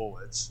two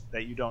bullets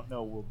that you don't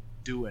know will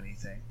do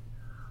anything,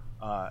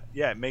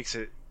 it makes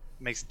it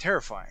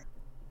terrifying.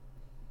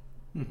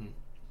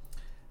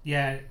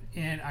 Yeah,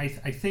 and I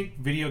think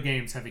video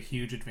games have a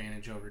huge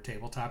advantage over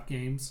tabletop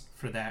games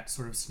for that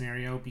sort of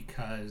scenario,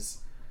 because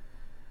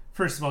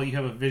first of all, you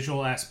have a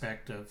visual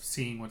aspect of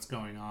seeing what's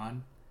going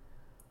on,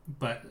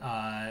 but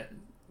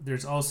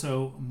there's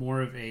also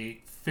more of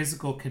a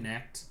physical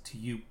connect to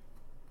you,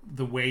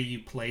 the way you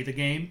play the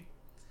game.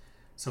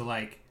 So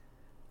like,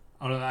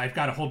 I've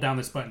got to hold down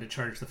this button to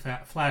charge the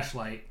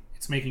flashlight.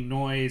 It's making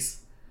noise.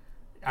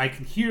 I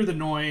can hear the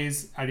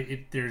noise.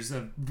 There's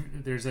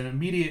an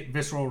immediate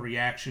visceral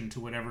reaction to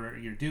whatever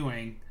you're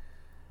doing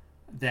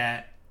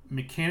that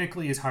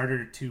mechanically is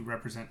harder to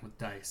represent with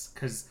dice,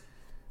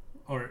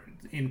 or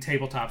in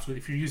tabletops,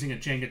 if you're using a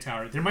Jenga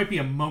tower, there might be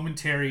a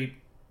momentary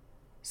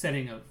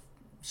setting of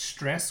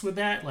stress with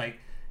that. Like,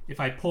 if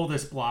I pull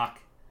this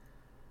block,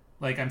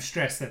 like, I'm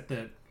stressed that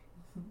the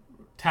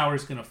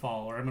tower's going to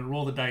fall, or I'm going to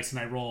roll the dice and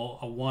I roll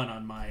a 1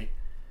 on my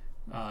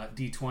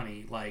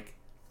D20. Like,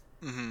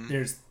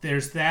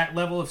 there's that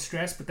level of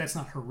stress, but that's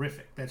not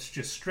horrific. That's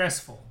just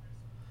stressful.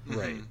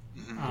 Right.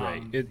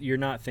 Right. You're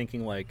not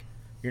thinking like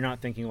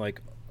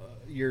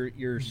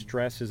your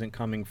stress isn't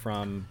coming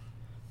from,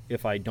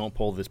 if I don't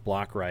pull this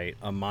block right,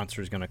 a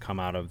monster's going to come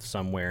out of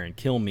somewhere and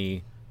kill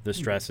me. The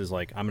stress is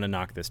like, I'm going to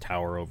knock this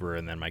tower over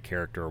and then my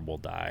character will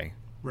die.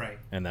 Right.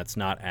 And that's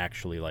not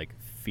actually like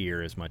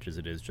fear as much as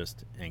it is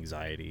just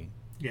anxiety.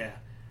 Yeah.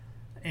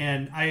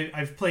 And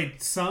I've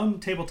played some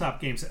tabletop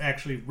games that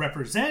actually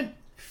represent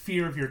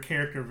fear of your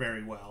character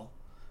very well.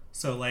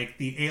 So like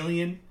the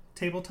Alien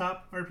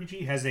tabletop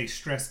RPG has a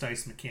stress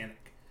dice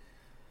mechanic,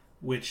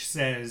 which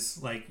says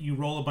like you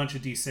roll a bunch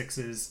of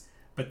d6s,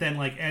 but then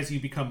like as you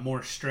become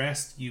more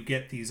stressed, you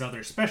get these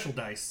other special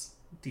dice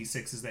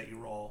d6s that you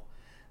roll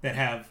that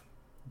have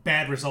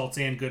bad results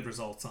and good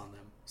results on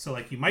them. So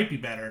like you might be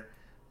better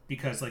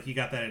because like you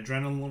got that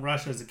adrenaline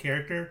rush as a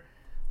character,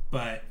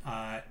 but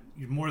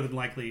you more than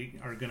likely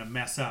are going to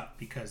mess up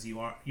because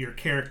your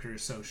character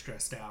is so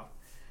stressed out.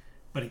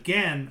 But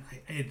again,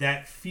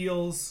 that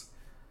feels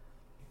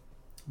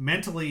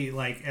mentally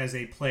like as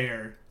a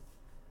player,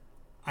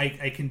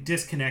 I can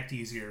disconnect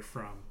easier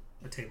from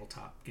a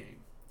tabletop game.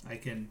 I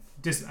can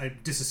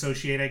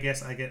disassociate, I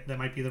guess. That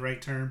might be the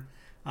right term,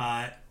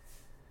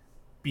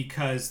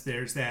 because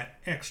there's that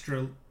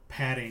extra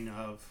padding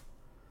of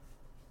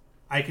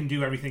I can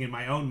do everything in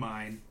my own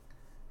mind.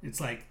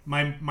 It's like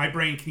my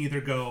brain can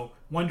either go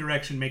one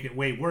direction, make it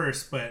way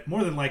worse, but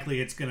more than likely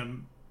it's gonna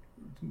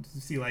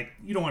see like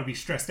you don't want to be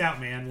stressed out,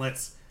 man.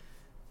 Let's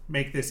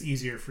make this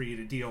easier for you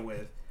to deal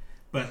with.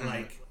 But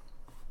like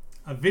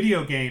a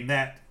video game,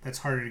 that's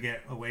harder to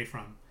get away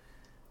from.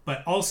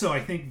 But also, I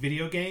think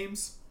video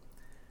games.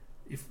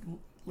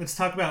 Let's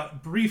talk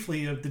about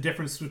briefly of the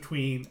difference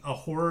between a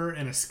horror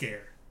and a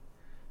scare.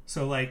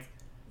 So like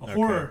a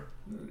horror,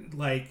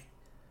 like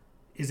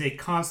is a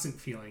constant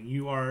feeling.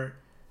 You are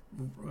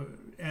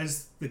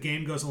as the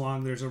game goes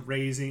along. There's a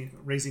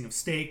raising of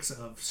stakes,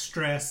 of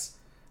stress,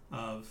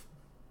 of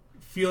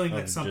feeling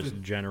that something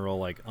just general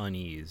like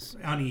unease.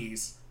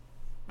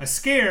 A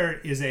scare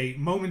is a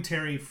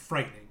momentary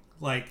frightening.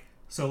 Like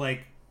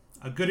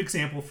a good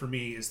example for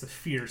me is the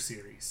Fear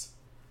series.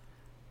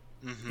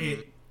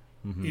 It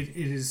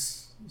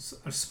is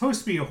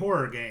supposed to be a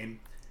horror game,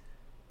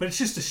 but it's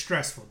just a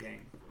stressful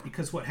game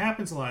because what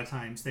happens a lot of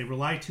times they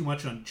rely too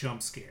much on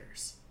jump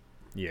scares.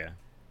 Yeah.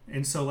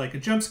 And so like a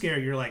jump scare,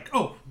 you're like,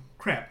 oh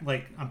crap,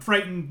 like I'm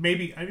frightened.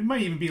 Maybe it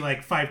might even be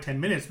like 5-10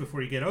 minutes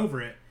before you get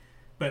over it,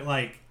 but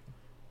like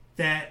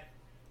that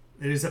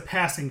it is a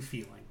passing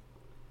feeling.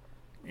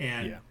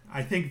 And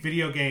I think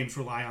video games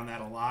rely on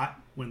that a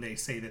lot when they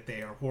say that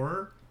they are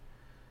horror.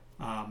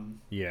 And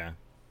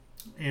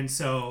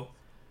so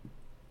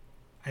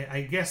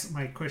I guess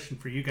my question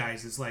for you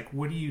guys is like,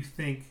 what do you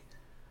think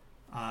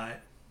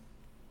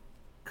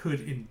could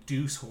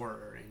induce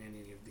horror in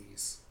any of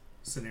these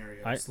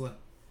scenarios?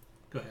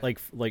 Go ahead.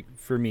 Like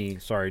for me,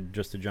 sorry,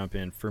 just to jump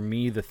in, for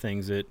me, the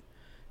things that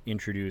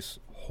introduce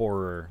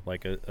horror,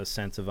 like a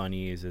sense of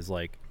unease, is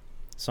like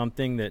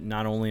something that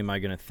not only am I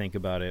going to think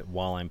about it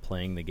while I'm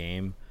playing the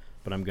game,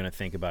 but I'm going to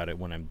think about it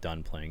when I'm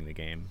done playing the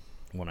game,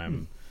 when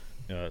I'm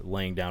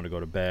laying down to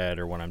go to bed,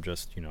 or when I'm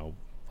just,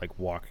 like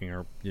walking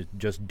or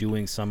just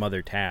doing some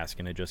other task,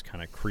 and it just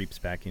kind of creeps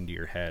back into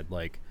your head.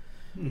 Like,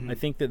 I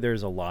think that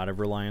there's a lot of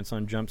reliance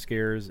on jump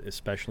scares,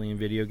 especially in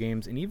video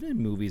games and even in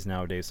movies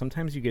nowadays.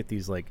 Sometimes you get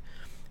these like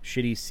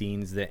shitty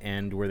scenes that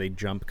end where they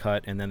jump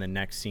cut and then the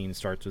next scene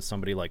starts with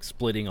somebody like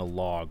splitting a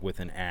log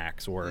with an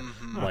axe or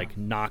like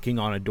knocking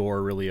on a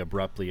door really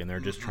abruptly, and they're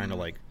just trying to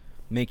like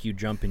make you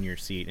jump in your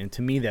seat. And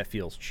to me that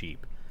feels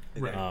cheap.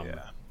 Right.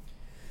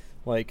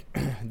 Like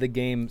the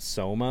game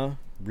Soma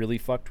really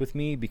fucked with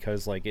me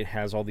because like it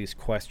has all these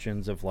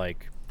questions of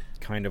like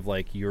kind of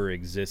like your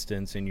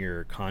existence and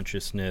your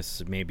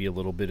consciousness, maybe a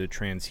little bit of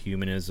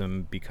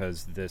transhumanism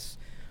because this,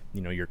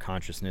 your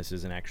consciousness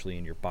isn't actually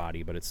in your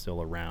body but it's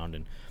still around,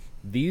 and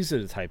these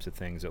are the types of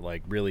things that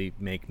like really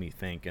make me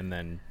think. And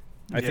then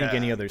I think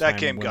any other time that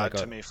game got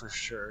like to me for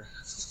sure.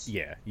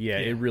 Yeah,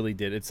 it really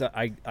did. It's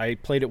I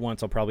played it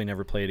once. I'll probably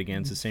never play it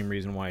again. It's the same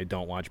reason why I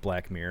don't watch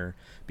Black Mirror,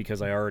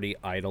 because I already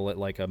idle at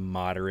like a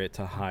moderate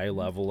to high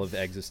level of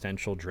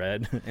existential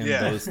dread, and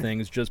those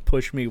things just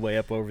push me way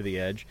up over the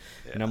edge.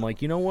 And I'm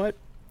like, you know what?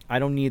 I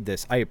don't need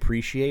this. I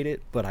appreciate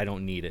it, but I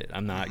don't need it.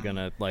 I'm not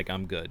gonna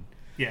I'm good.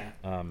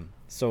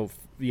 So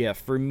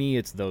for me,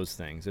 it's those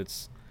things.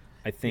 It's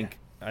I think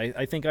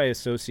I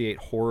associate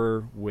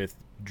horror with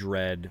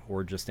dread,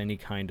 or just any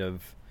kind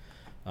of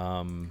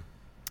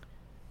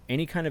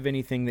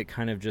anything that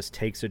kind of just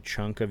takes a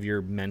chunk of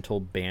your mental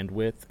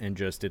bandwidth and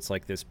just it's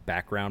like this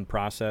background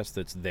process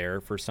that's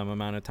there for some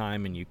amount of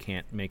time and you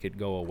can't make it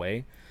go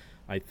away.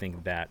 I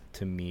think that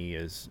to me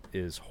is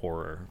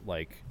horror.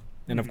 Like,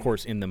 and of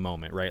course in the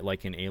moment, right?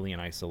 Like in Alien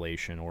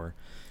Isolation or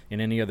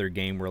in any other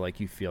game where like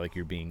you feel like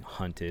you're being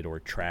hunted or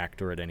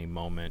tracked, or at any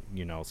moment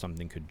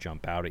something could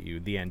jump out at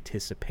you. The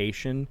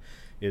anticipation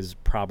is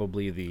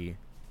probably the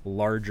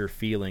larger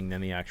feeling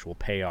than the actual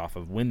payoff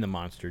of when the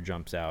monster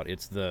jumps out.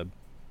 It's the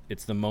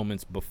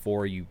moments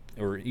before you,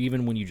 or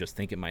even when you just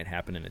think it might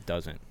happen and it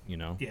doesn't.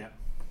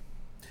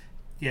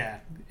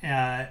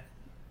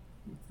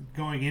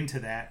 Going into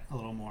that a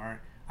little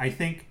more, I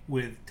think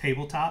with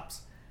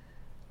tabletops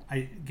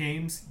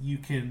games you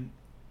can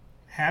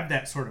have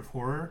that sort of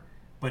horror,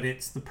 but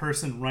it's the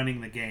person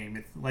running the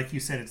game. Like you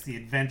said, it's the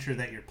adventure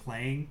that you're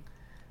playing.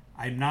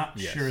 I'm not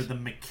sure the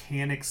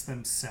mechanics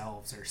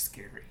themselves are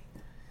scary.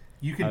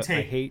 You can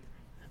take.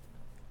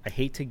 I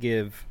hate to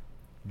give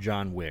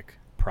John Wick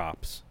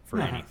props for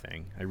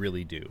anything. I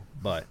really do,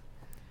 but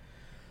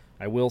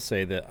I will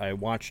say that I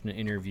watched an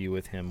interview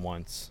with him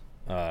once.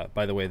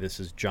 By the way, this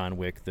is John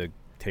Wick, the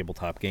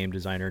tabletop game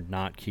designer,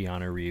 not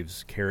Keanu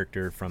Reeves'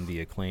 character from the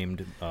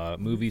acclaimed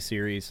movie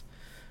series,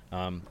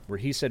 where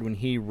he said when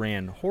he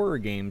ran horror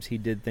games, he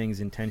did things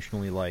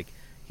intentionally, like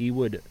he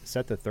would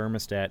set the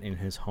thermostat in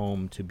his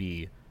home to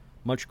be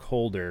much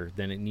colder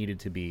than it needed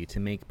to be to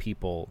make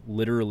people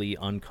literally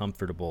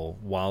uncomfortable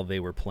while they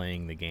were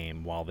playing the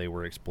game, while they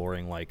were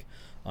exploring like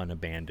an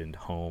abandoned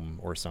home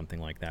or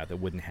something like that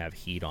wouldn't have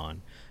heat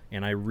on.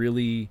 And I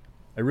really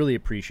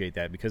appreciate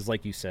that, because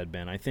like you said,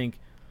 Ben, I think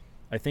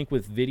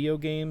with video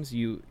games,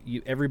 you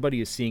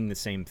everybody is seeing the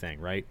same thing,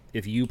 right?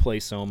 If you play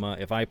Soma,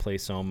 if I play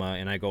Soma,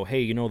 and I go,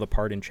 hey, you know the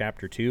part in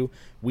Chapter 2?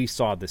 We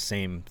saw the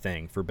same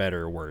thing, for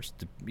better or worse.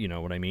 You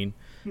know what I mean?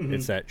 Mm-hmm.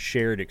 It's that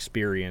shared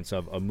experience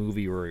of a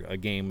movie or a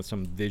game with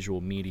some visual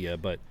media,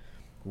 but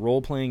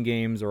role-playing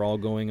games are all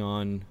going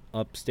on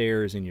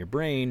upstairs in your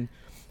brain,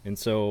 and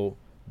so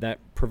that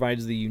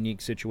provides the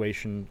unique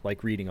situation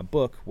like reading a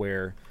book,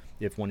 where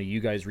if one of you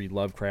guys read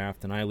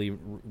Lovecraft and I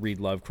read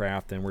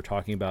Lovecraft and we're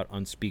talking about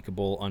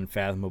unspeakable,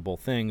 unfathomable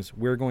things,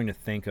 we're going to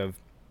think of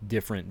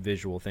different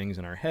visual things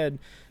in our head,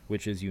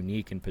 which is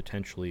unique and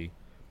potentially,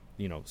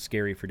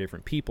 scary for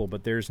different people.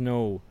 But there's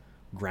no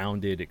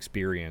grounded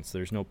experience.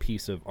 There's no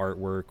piece of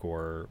artwork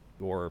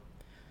or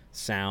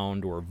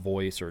sound or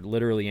voice or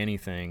literally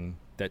anything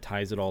that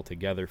ties it all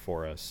together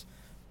for us.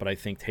 But I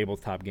think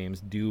tabletop games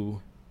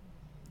do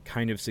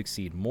kind of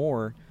succeed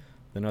more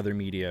than other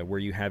media, where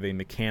you have a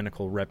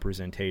mechanical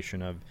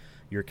representation of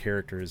your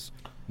character's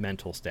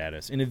mental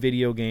status. In a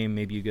video game,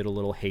 maybe you get a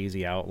little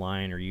hazy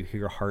outline or you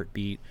hear a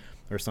heartbeat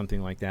or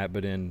something like that,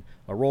 but in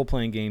a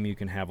role-playing game, you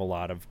can have a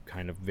lot of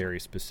kind of very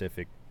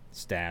specific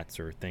stats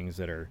or things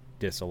that are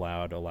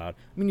disallowed, allowed.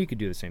 I mean, you could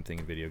do the same thing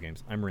in video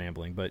games. I'm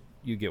rambling, but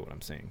you get what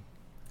I'm saying.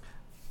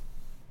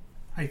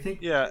 I think...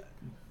 Yeah.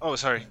 Oh,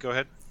 sorry. Go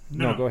ahead.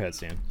 No, go ahead,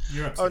 Stan.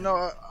 You're upset. Oh,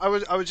 no, I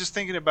was just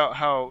thinking about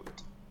how,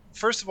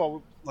 first of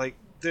all, like,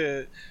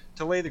 to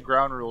lay the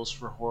ground rules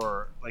for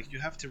horror, like, you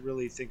have to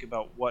really think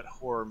about what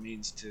horror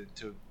means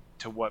to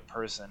what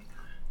person,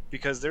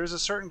 because there's a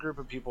certain group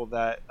of people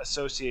that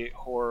associate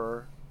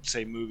horror,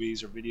 say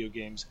movies or video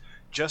games,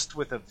 just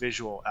with a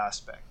visual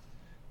aspect.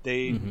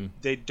 They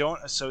don't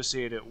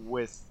associate it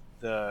with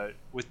the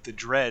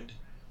dread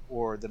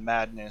or the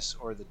madness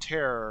or the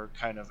terror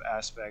kind of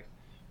aspect,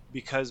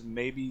 because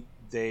maybe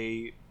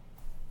they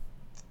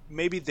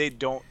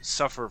don't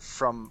suffer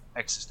from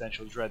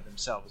existential dread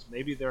themselves.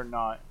 Maybe they're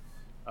not,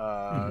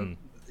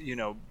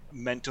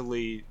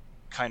 mentally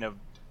kind of,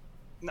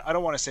 I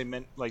don't want to say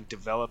like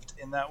developed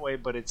in that way,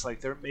 but it's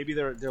like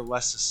they're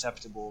less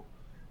susceptible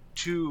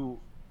to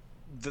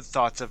the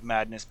thoughts of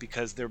madness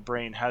because their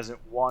brain hasn't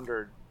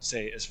wandered,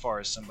 say, as far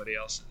as somebody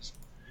else's.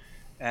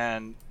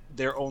 And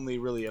they're only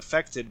really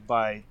affected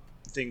by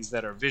things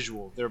that are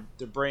visual. Their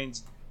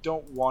brains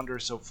don't wander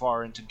so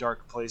far into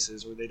dark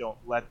places, or they don't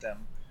let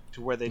them,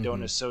 to where they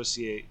don't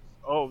associate,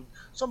 oh,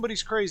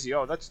 somebody's crazy,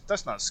 oh,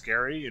 that's not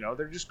scary,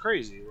 they're just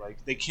crazy.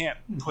 Like, they can't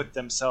put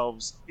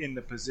themselves in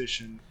the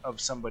position of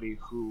somebody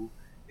who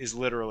is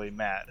literally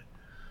mad.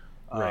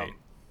 Right.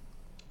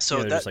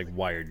 So they're just like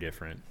wired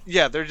different.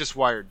 Yeah, they're just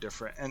wired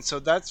different. And so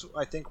that's,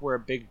 I think, where a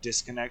big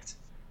disconnect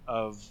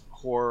of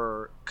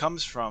horror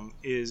comes from,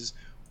 is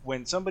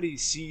when somebody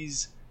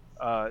sees,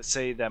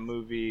 say, that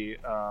movie,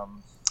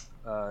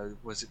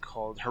 what's it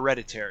called?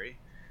 Hereditary.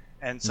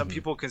 And some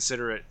people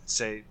consider it,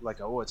 say,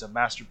 like, oh, it's a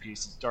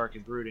masterpiece, it's dark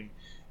and brooding.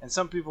 And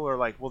some people are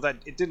like, well, that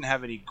it didn't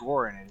have any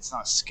gore in it, it's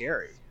not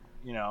scary,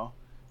 And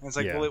it's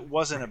like, well, it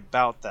wasn't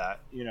about that,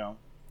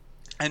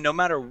 And no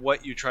matter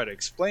what you try to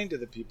explain to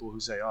the people who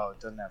say, oh, it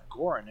doesn't have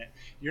gore in it,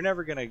 you're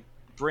never going to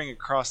bring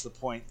across the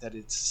point that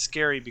it's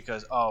scary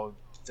because, oh,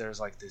 there's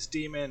like this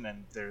demon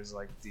and there's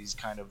like these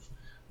kind of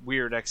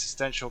weird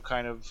existential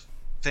kind of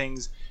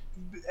things.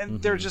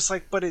 And they're just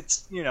like, but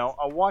it's,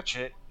 I'll watch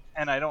it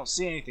and I don't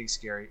see anything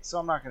scary, so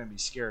I'm not going to be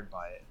scared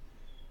by it.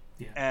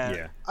 Yeah.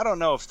 And I don't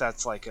know if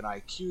that's like an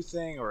IQ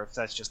thing, or if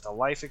that's just a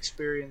life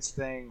experience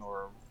thing,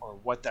 or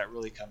what that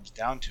really comes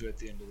down to at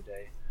the end of the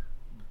day.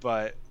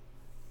 But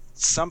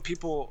some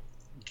people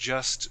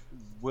just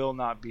will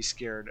not be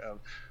scared of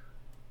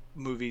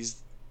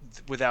movies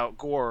without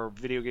gore, or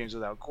video games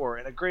without gore.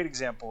 And a great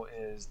example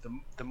is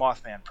the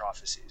Mothman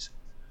Prophecies.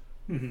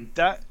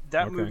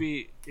 That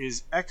movie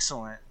is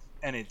excellent,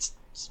 and it's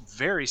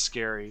very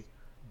scary,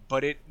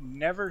 but it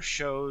never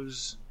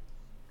shows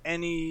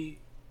any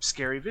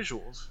scary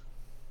visuals.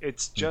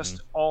 It's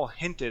just all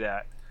hinted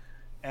at.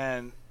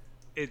 And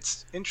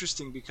it's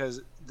interesting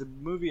because the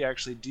movie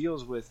actually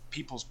deals with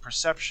people's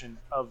perception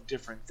of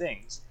different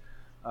things.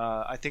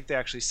 I think they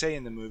actually say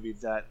in the movie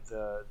that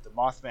the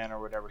Mothman or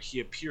whatever, he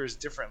appears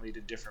differently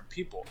to different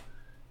people.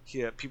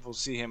 People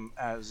see him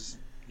as,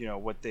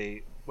 what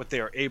they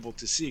are able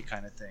to see,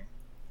 kind of thing.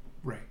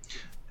 Right.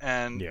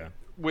 And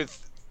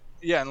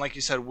and like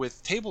you said,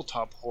 with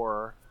tabletop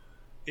horror,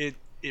 it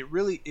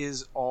really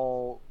is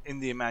all in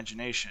the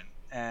imagination,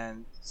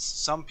 and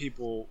some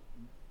people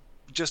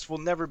just will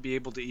never be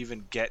able to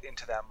even get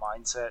into that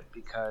mindset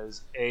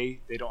because A,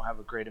 they don't have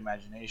a great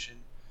imagination,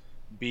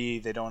 B,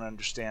 they don't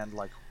understand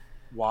like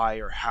why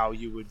or how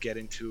you would get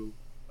into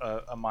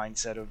a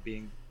mindset of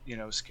being,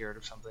 scared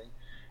of something.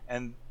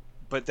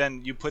 But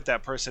then you put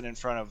that person in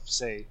front of,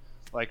 say,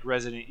 like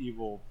Resident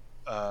Evil,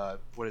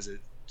 what is it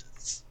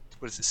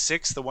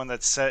 6, the one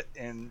that's set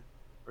in,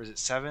 or is it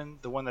 7,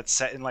 the one that's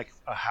set in like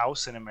a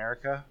house in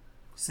America?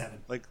 7.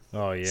 The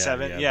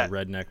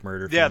redneck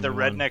murder family the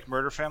redneck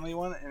murder family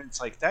one. And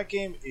it's like, that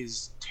game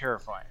is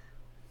terrifying,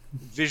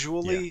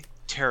 visually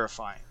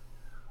terrifying.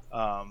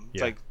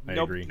 Like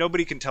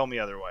nobody can tell me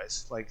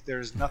otherwise. Like,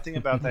 there's nothing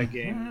about that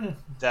game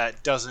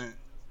that doesn't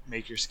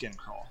make your skin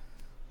crawl.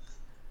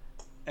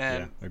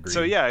 And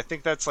so I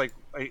think that's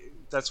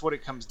that's what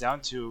it comes down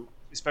to,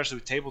 especially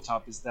with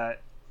tabletop, is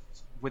that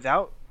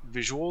without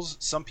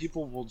visuals, some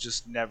people will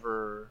just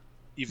never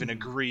even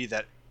agree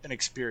that an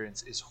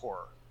experience is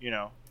horror,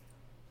 Yeah,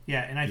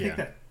 and I think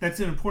that's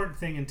an important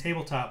thing in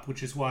tabletop,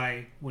 which is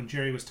why when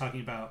Jerry was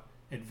talking about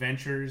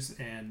adventures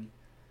and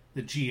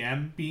the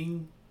GM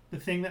being the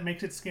thing that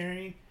makes it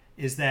scary,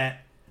 is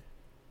that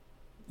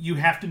you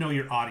have to know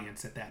your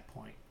audience at that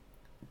point.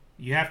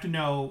 You have to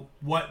know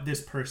what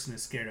this person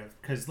is scared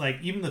of. Because, like,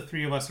 even the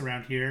three of us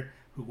around here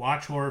who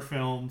watch horror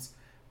films,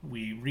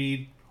 we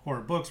read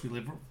horror books, we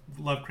live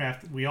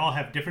Lovecraft, we all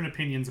have different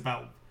opinions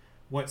about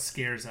what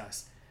scares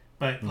us.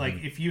 But, like,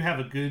 if you have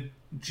a good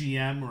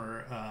GM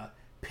or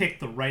pick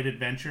the right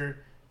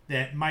adventure,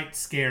 that might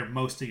scare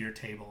most of your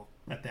table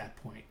at that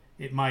point.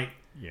 It might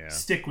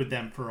stick with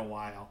them for a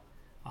while.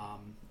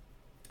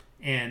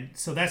 And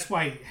so that's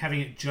why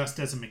having it just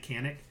as a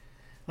mechanic,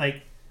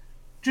 like,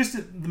 just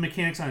the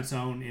mechanics on its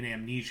own in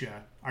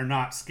Amnesia are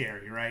not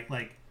scary, right?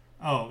 Like,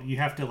 oh, you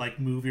have to, like,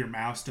 move your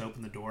mouse to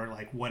open the door,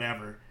 like,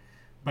 whatever.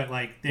 But,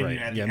 like, then you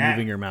add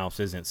moving your mouse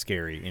isn't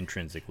scary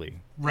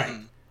intrinsically. Right.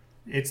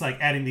 It's like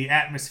adding the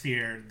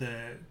atmosphere,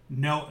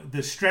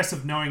 the stress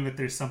of knowing that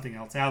there's something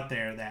else out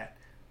there that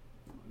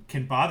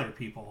can bother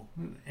people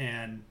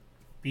and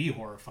be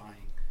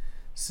horrifying.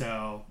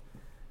 So,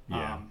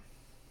 that's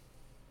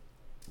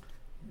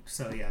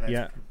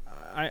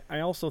I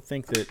also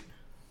think that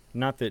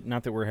not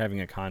that we're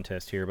having a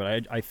contest here,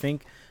 but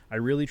I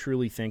really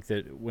truly think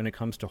that when it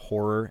comes to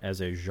horror as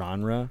a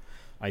genre,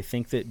 I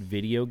think that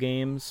video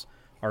games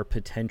are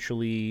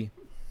potentially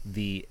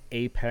the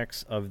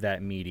apex of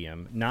that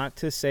medium. Not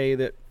to say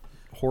that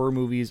horror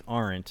movies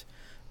aren't,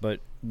 but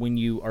when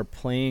you are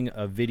playing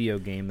a video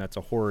game that's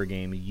a horror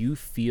game, you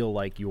feel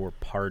like you're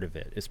part of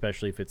it,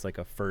 especially if it's like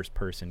a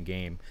first-person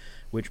game,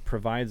 which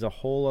provides a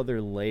whole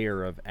other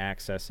layer of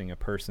accessing a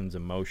person's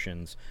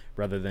emotions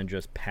rather than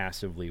just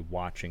passively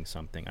watching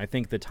something. I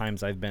think the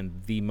times I've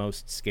been the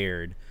most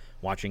scared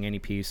watching any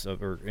piece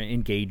of, or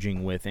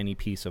engaging with any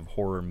piece of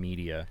horror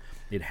media,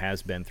 it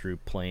has been through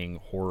playing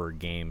horror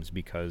games,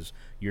 because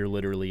you're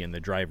literally in the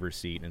driver's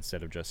seat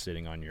instead of just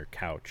sitting on your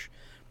couch.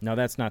 Now,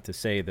 that's not to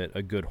say that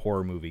a good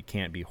horror movie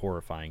can't be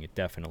horrifying. It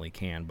definitely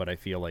can, but I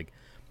feel like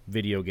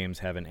video games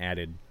have an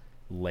added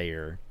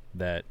layer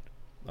that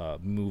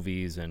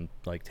movies and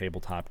like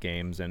tabletop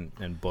games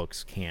and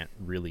books can't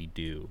really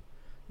do.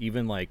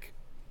 Even like,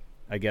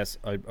 I guess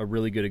a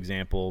really good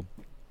example,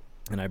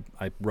 and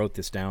I wrote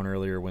this down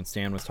earlier when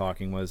Stan was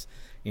talking, was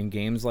in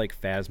games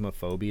like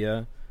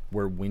Phasmophobia,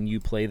 where when you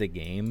play the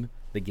game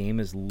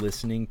is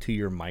listening to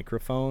your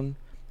microphone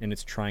and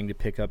it's trying to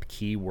pick up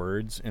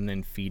keywords and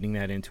then feeding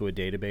that into a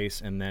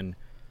database and then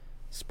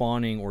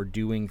spawning or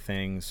doing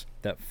things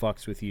that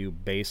fucks with you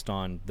based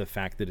on the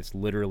fact that it's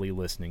literally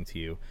listening to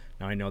you.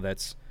 Now, I know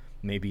that's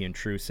maybe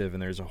intrusive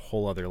and there's a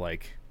whole other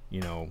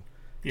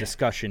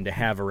discussion to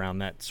have around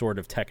that sort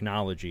of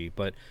technology,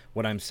 but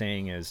what I'm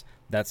saying is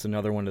that's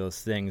another one of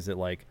those things that,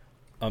 like,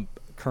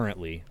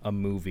 currently a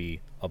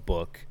movie, a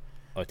book,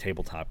 a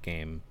tabletop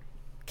game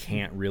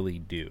can't really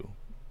do.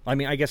 I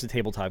mean, I guess a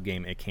tabletop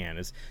game it can,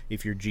 is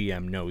if your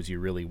GM knows you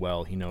really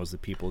well, he knows the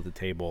people at the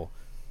table,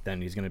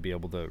 then he's going to be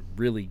able to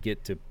really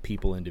get to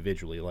people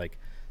individually. Like,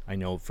 I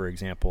know, for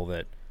example,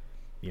 that,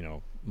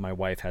 my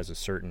wife has a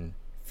certain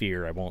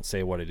fear, I won't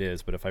say what it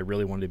is, but if I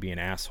really wanted to be an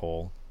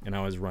asshole and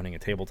I was running a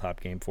tabletop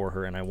game for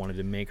her and I wanted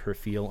to make her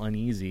feel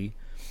uneasy,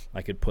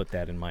 I could put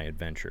that in my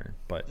adventure.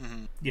 But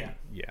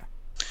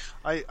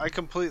I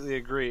completely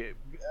agree,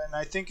 and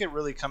I think it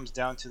really comes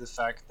down to the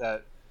fact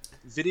that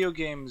video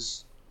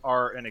games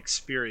are an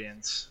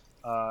experience,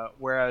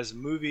 whereas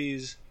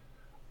movies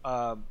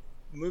I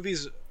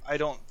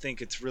don't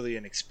think it's really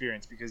an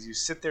experience, because you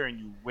sit there and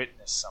you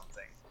witness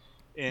something.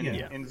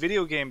 In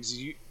video games,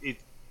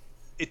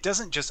 it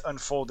doesn't just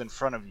unfold in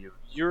front of you.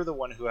 You're the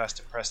one who has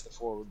to press the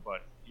forward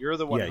button. You're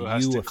the one who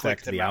has to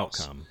click the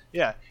mouse. Outcome.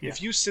 Yeah.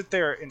 If you sit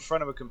there in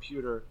front of a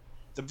computer,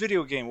 the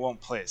video game won't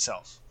play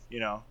itself.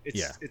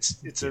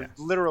 It's a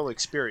literal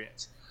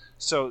experience.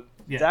 So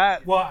Yeah.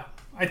 that Well,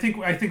 I think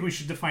we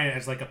should define it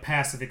as like a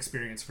passive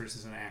experience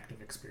versus an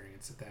active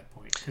experience at that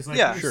point, because like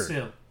Yeah, you're sure.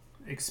 still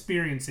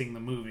experiencing the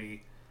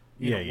movie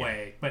in Yeah, a yeah.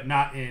 way, but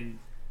not in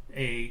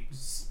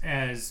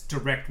as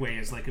direct way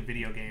as like a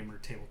video game or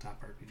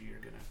tabletop RPG are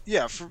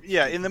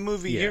gonna. in the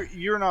movie Yeah.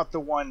 you're not the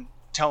one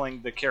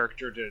telling the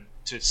character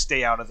to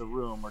stay out of the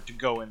room or to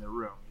go in the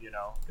room.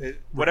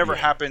 Whatever Yeah.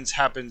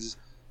 happens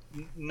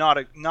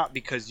not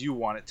because you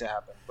want it to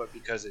happen, but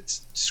because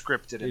it's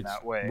scripted in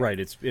that way. Right,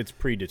 it's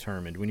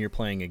predetermined. When you're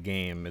playing a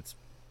game,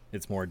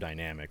 it's more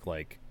dynamic.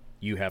 Like,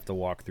 you have to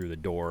walk through the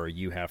door,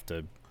 you have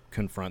to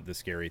confront the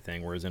scary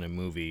thing, whereas in a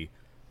movie,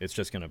 it's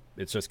just gonna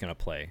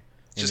play.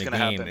 In just the gonna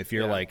game, happen. if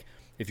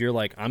you're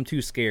like, I'm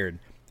too scared,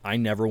 I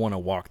never want to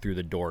walk through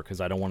the door because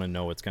I don't want to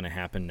know what's going to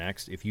happen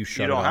next. If you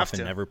shut it don't have off and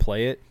to. never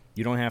play it,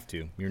 you don't have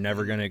to. You're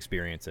never going to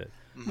experience it.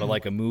 But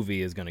like a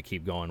movie is going to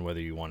keep going whether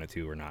you want it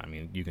to or not. I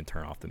mean, you can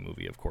turn off the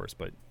movie, of course,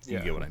 but you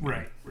get what I mean.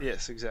 Right.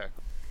 Yes,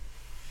 exactly.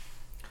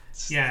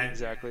 Yeah.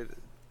 Exactly.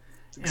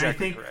 It's And I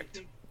exactly think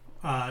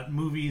correct.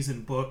 movies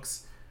and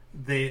books,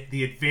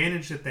 the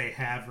advantage that they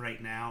have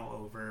right now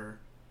over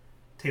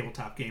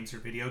tabletop games or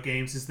video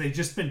games is they've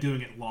just been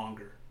doing it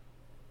longer.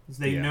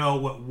 They know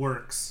what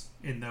works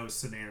in those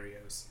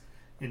scenarios.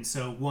 And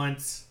so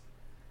once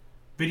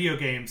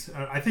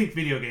I think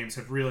video games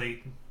have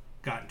really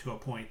gotten to a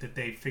point that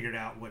they've figured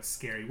out what's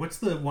scary. What's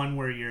the one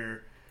where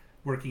you're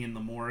working in the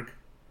morgue?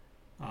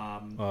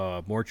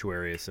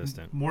 Mortuary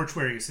assistant.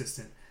 Mortuary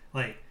assistant.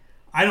 Like,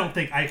 I don't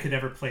think I could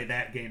ever play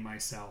that game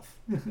myself.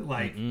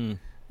 Like,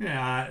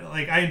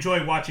 like I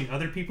enjoy watching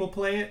other people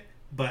play it,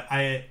 but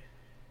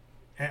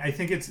I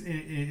think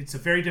it's a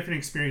very different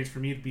experience for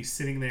me to be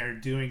sitting there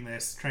doing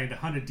this, trying to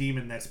hunt a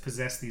demon that's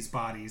possessed these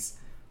bodies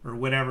or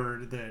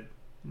whatever the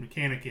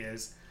mechanic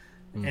is,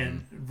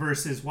 and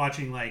versus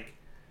watching like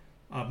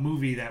a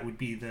movie that would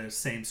be the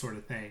same sort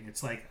of thing.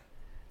 It's like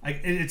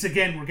it's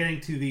again, we're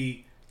getting to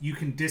you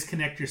can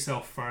disconnect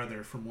yourself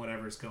farther from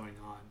whatever's going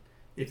on.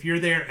 If you're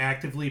there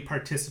actively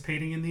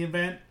participating in the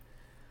event,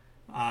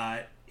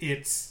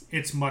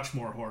 it's much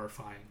more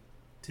horrifying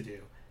to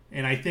do.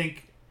 And I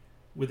think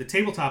with a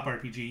tabletop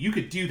RPG, you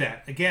could do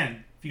that.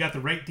 Again, if you got the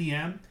right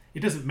DM, it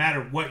doesn't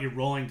matter what you're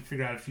rolling to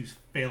figure out if you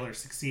fail or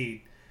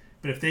succeed.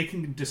 But if they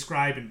can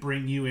describe and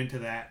bring you into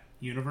that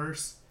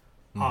universe,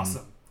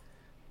 awesome.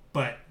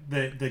 But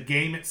the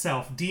game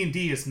itself,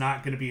 D&D is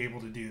not going to be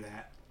able to do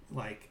that,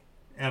 like,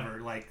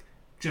 ever. Like,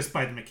 just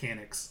by the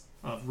mechanics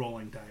of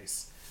rolling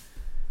dice.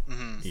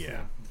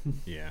 Yeah.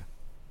 Yeah.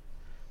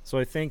 So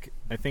I think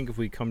if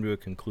we come to a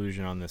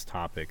conclusion on this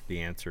topic,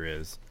 the answer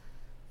is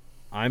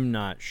I'm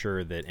not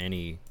sure that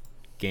any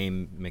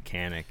game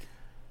mechanic,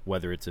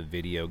 whether it's a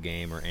video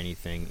game or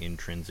anything,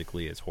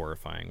 intrinsically is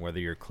horrifying. Whether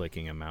you're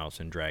clicking a mouse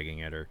and dragging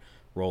it or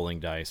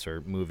rolling dice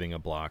or moving a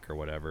block or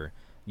whatever,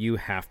 you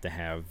have to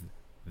have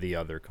the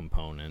other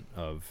component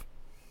of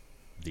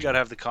You gotta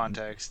have the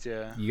context,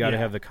 yeah. You gotta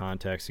have the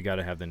context, you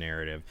gotta have the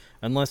narrative.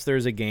 Unless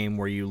there's a game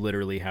where you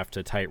literally have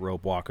to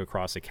tightrope walk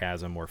across a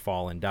chasm or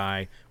fall and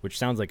die, which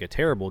sounds like a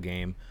terrible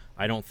game.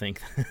 I don't think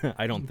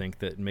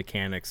that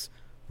mechanics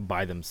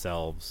by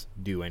themselves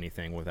do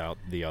anything without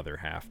the other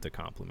half to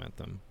complement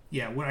them.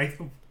 Yeah, what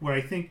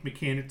I think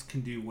mechanics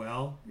can do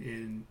well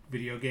in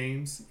video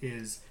games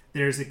is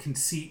there's a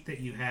conceit that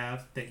you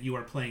have that you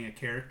are playing a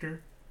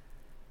character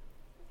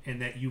and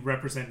that you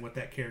represent what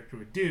that character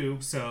would do.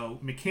 So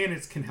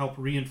mechanics can help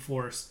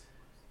reinforce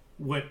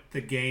what the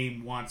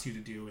game wants you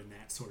to do in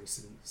that sort of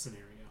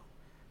scenario.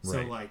 So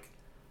Right. like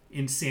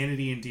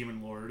insanity in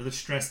Demon Lord or the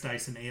stress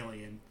dice in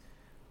Alien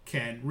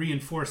can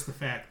reinforce the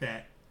fact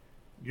that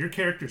your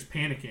character's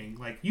panicking.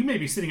 Like, you may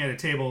be sitting at a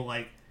table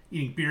like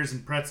eating beers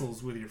and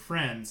pretzels with your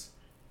friends,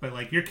 but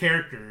like your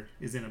character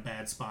is in a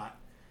bad spot.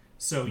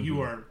 So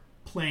you are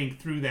playing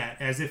through that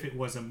as if it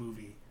was a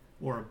movie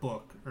or a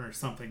book or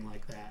something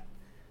like that.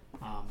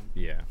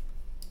 Yeah.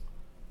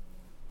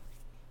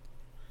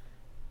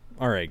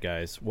 All right,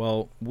 guys.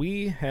 Well,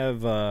 we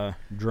have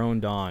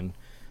droned on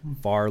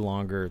far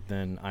longer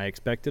than I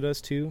expected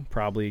us to.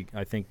 Probably,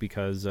 I think,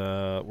 because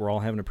we're all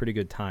having a pretty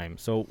good time.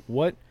 So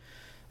what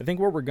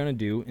we're going to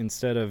do,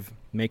 instead of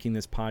making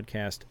this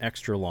podcast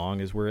extra long,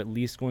 is we're at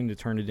least going to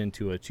turn it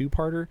into a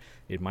two-parter.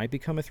 It might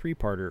become a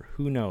three-parter.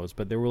 Who knows?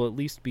 But there will at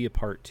least be a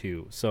part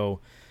 2. So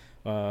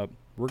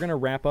we're going to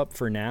wrap up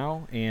for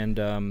now,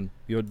 and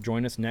you'll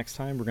join us next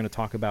time. We're going to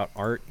talk about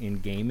art in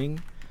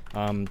gaming,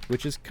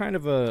 which is kind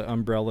of an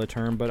umbrella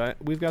term, but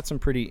we've got some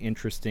pretty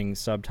interesting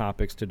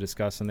subtopics to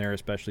discuss in there,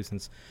 especially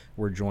since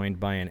we're joined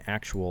by an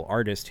actual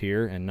artist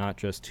here and not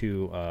just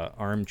two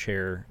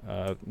armchair,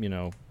 I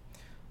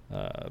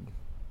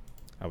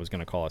was going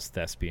to call us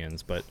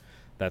thespians, but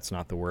that's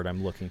not the word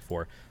I'm looking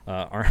for.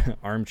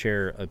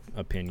 Armchair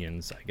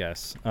opinions, I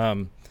guess.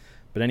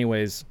 But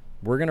anyways,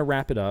 we're going to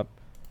wrap it up.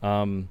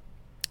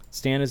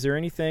 Stan, is there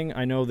anything?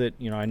 I know that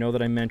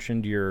I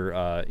mentioned your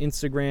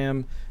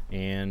Instagram,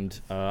 and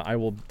I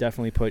will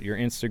definitely put your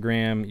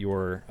Instagram,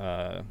 your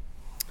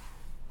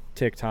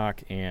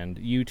TikTok and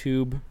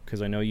YouTube,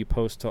 because I know you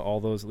post to all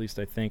those, at least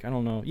I think. I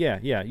don't know. Yeah,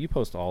 you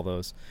post to all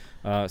those,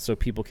 so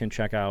people can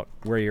check out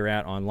where you're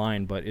at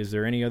online. But is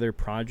there any other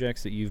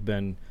projects that you've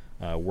been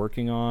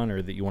working on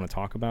or that you want to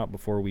talk about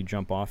before we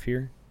jump off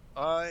here?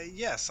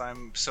 Yes,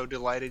 I'm so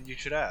delighted you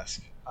should ask.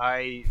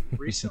 I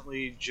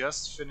recently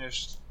just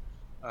finished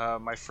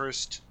my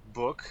first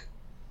book.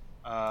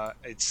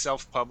 It's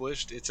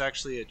self-published. It's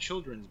actually a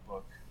children's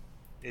book.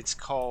 It's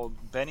called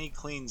Benny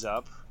Cleans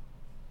Up,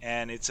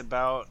 and it's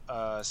about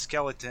a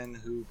skeleton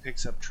who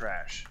picks up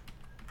trash.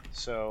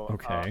 So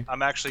Okay.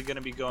 I'm actually going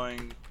to be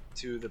going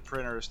to the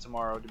printers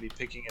tomorrow to be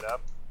picking it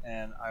up,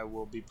 and I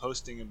will be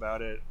posting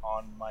about it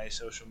on my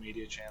social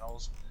media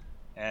channels,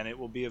 and it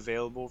will be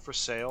available for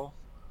sale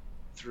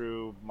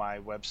through my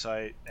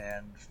website,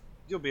 and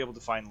you'll be able to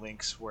find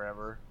links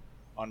wherever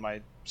on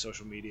my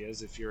social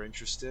medias if you're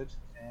interested.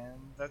 And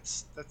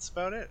that's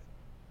about it.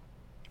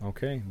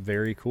 Okay,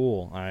 very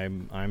cool.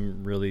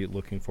 I'm really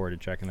looking forward to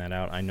checking that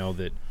out. I know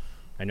that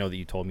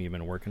you told me you've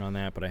been working on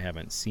that, but I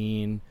haven't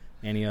seen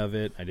any of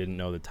it. I didn't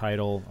know the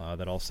title.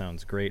 That all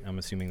sounds great. I'm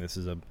assuming this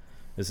is a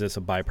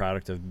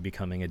byproduct of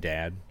becoming a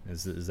dad?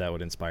 Is that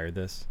what inspired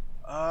this?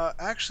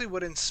 Actually,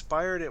 what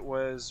inspired it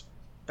was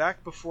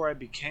back before I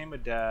became a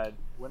dad.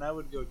 When I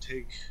would go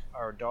take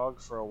our dog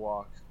for a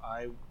walk,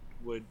 I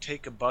would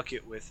take a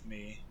bucket with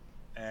me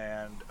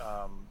and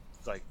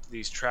like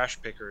these trash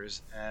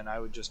pickers, and I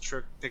would just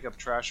pick up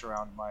trash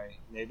around my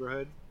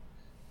neighborhood.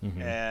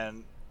 Mm-hmm.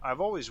 And I've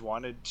always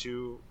wanted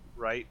to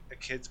write a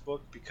kid's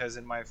book because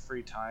in my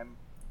free time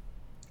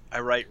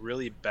I write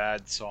really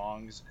bad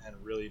songs and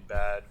really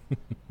bad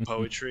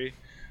poetry,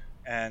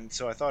 and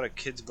so I thought a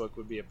kid's book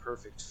would be a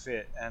perfect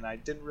fit. And I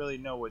didn't really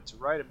know what to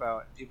write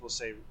about. People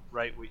say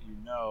write what you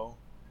know,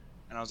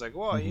 and I was like,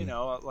 well,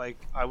 Mm-hmm. like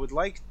I would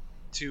like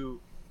to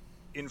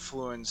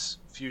influence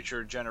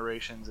future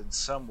generations in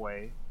some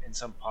way, in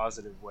some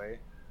positive way.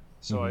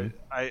 So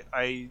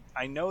Mm-hmm.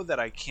 I know that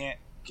I can't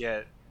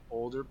get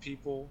older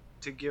people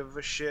to give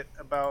a shit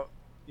about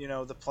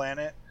the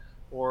planet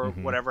or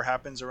Mm-hmm. whatever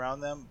happens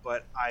around them,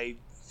 but I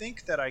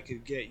think that I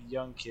could get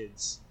young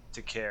kids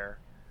to care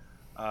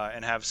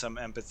and have some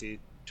empathy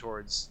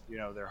towards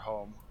their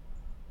home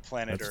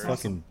planet That's It's Earth.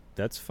 awesome.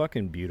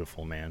 fucking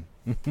beautiful, man.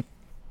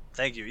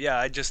 Thank you. Yeah,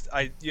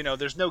 I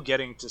there's no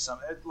getting to some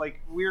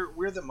like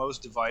we're the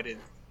most divided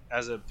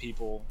as a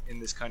people in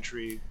this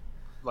country,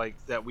 like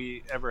that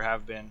we ever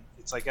have been.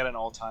 It's like at an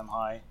all-time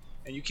high,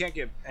 and you can't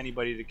get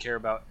anybody to care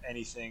about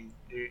anything,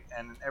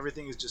 and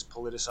everything is just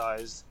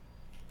politicized,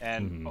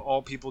 and Mm-hmm.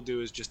 all people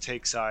do is just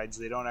take sides.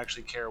 They don't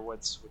actually care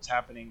what's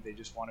happening. They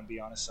just want to be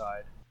on a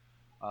side.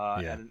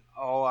 Yeah. And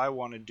all I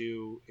want to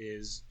do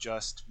is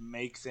just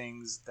make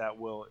things that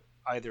will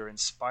either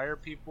inspire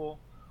people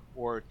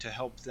or to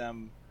help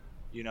them,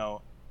 you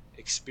know,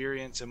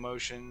 experience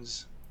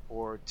emotions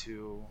or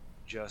to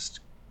just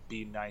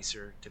be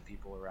nicer to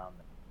people around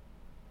them.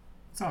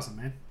 It's awesome,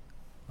 man.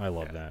 I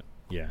love Yeah. that.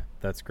 Yeah,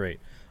 that's great.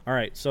 All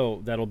right,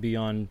 so that'll be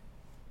on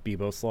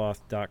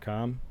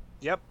Beebosloth.com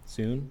Yep.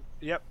 soon.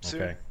 Yep.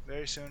 Soon. Okay.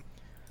 Very soon.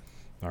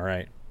 All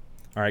right.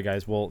 All right,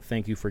 guys. Well,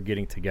 thank you for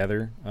getting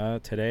together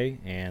today,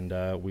 and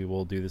we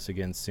will do this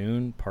again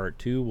soon. Part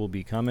 2 will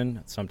be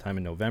coming sometime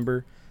in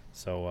November,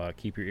 so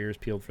keep your ears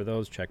peeled for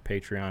those. Check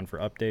Patreon for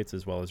updates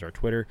as well as our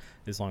Twitter,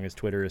 as long as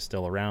Twitter is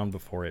still around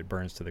before it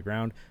burns to the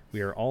ground.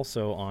 We are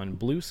also on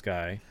Blue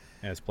Sky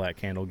as Black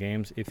Candle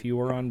Games. If you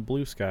are on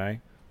Blue Sky,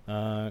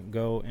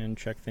 go and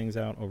check things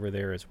out over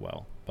there as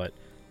well. But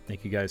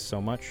thank you guys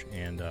so much,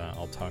 and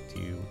I'll talk to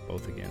you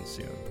both again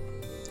soon.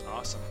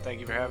 Awesome.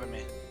 Thank you for having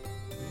me.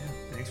 Yeah.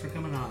 Thanks for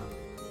coming on.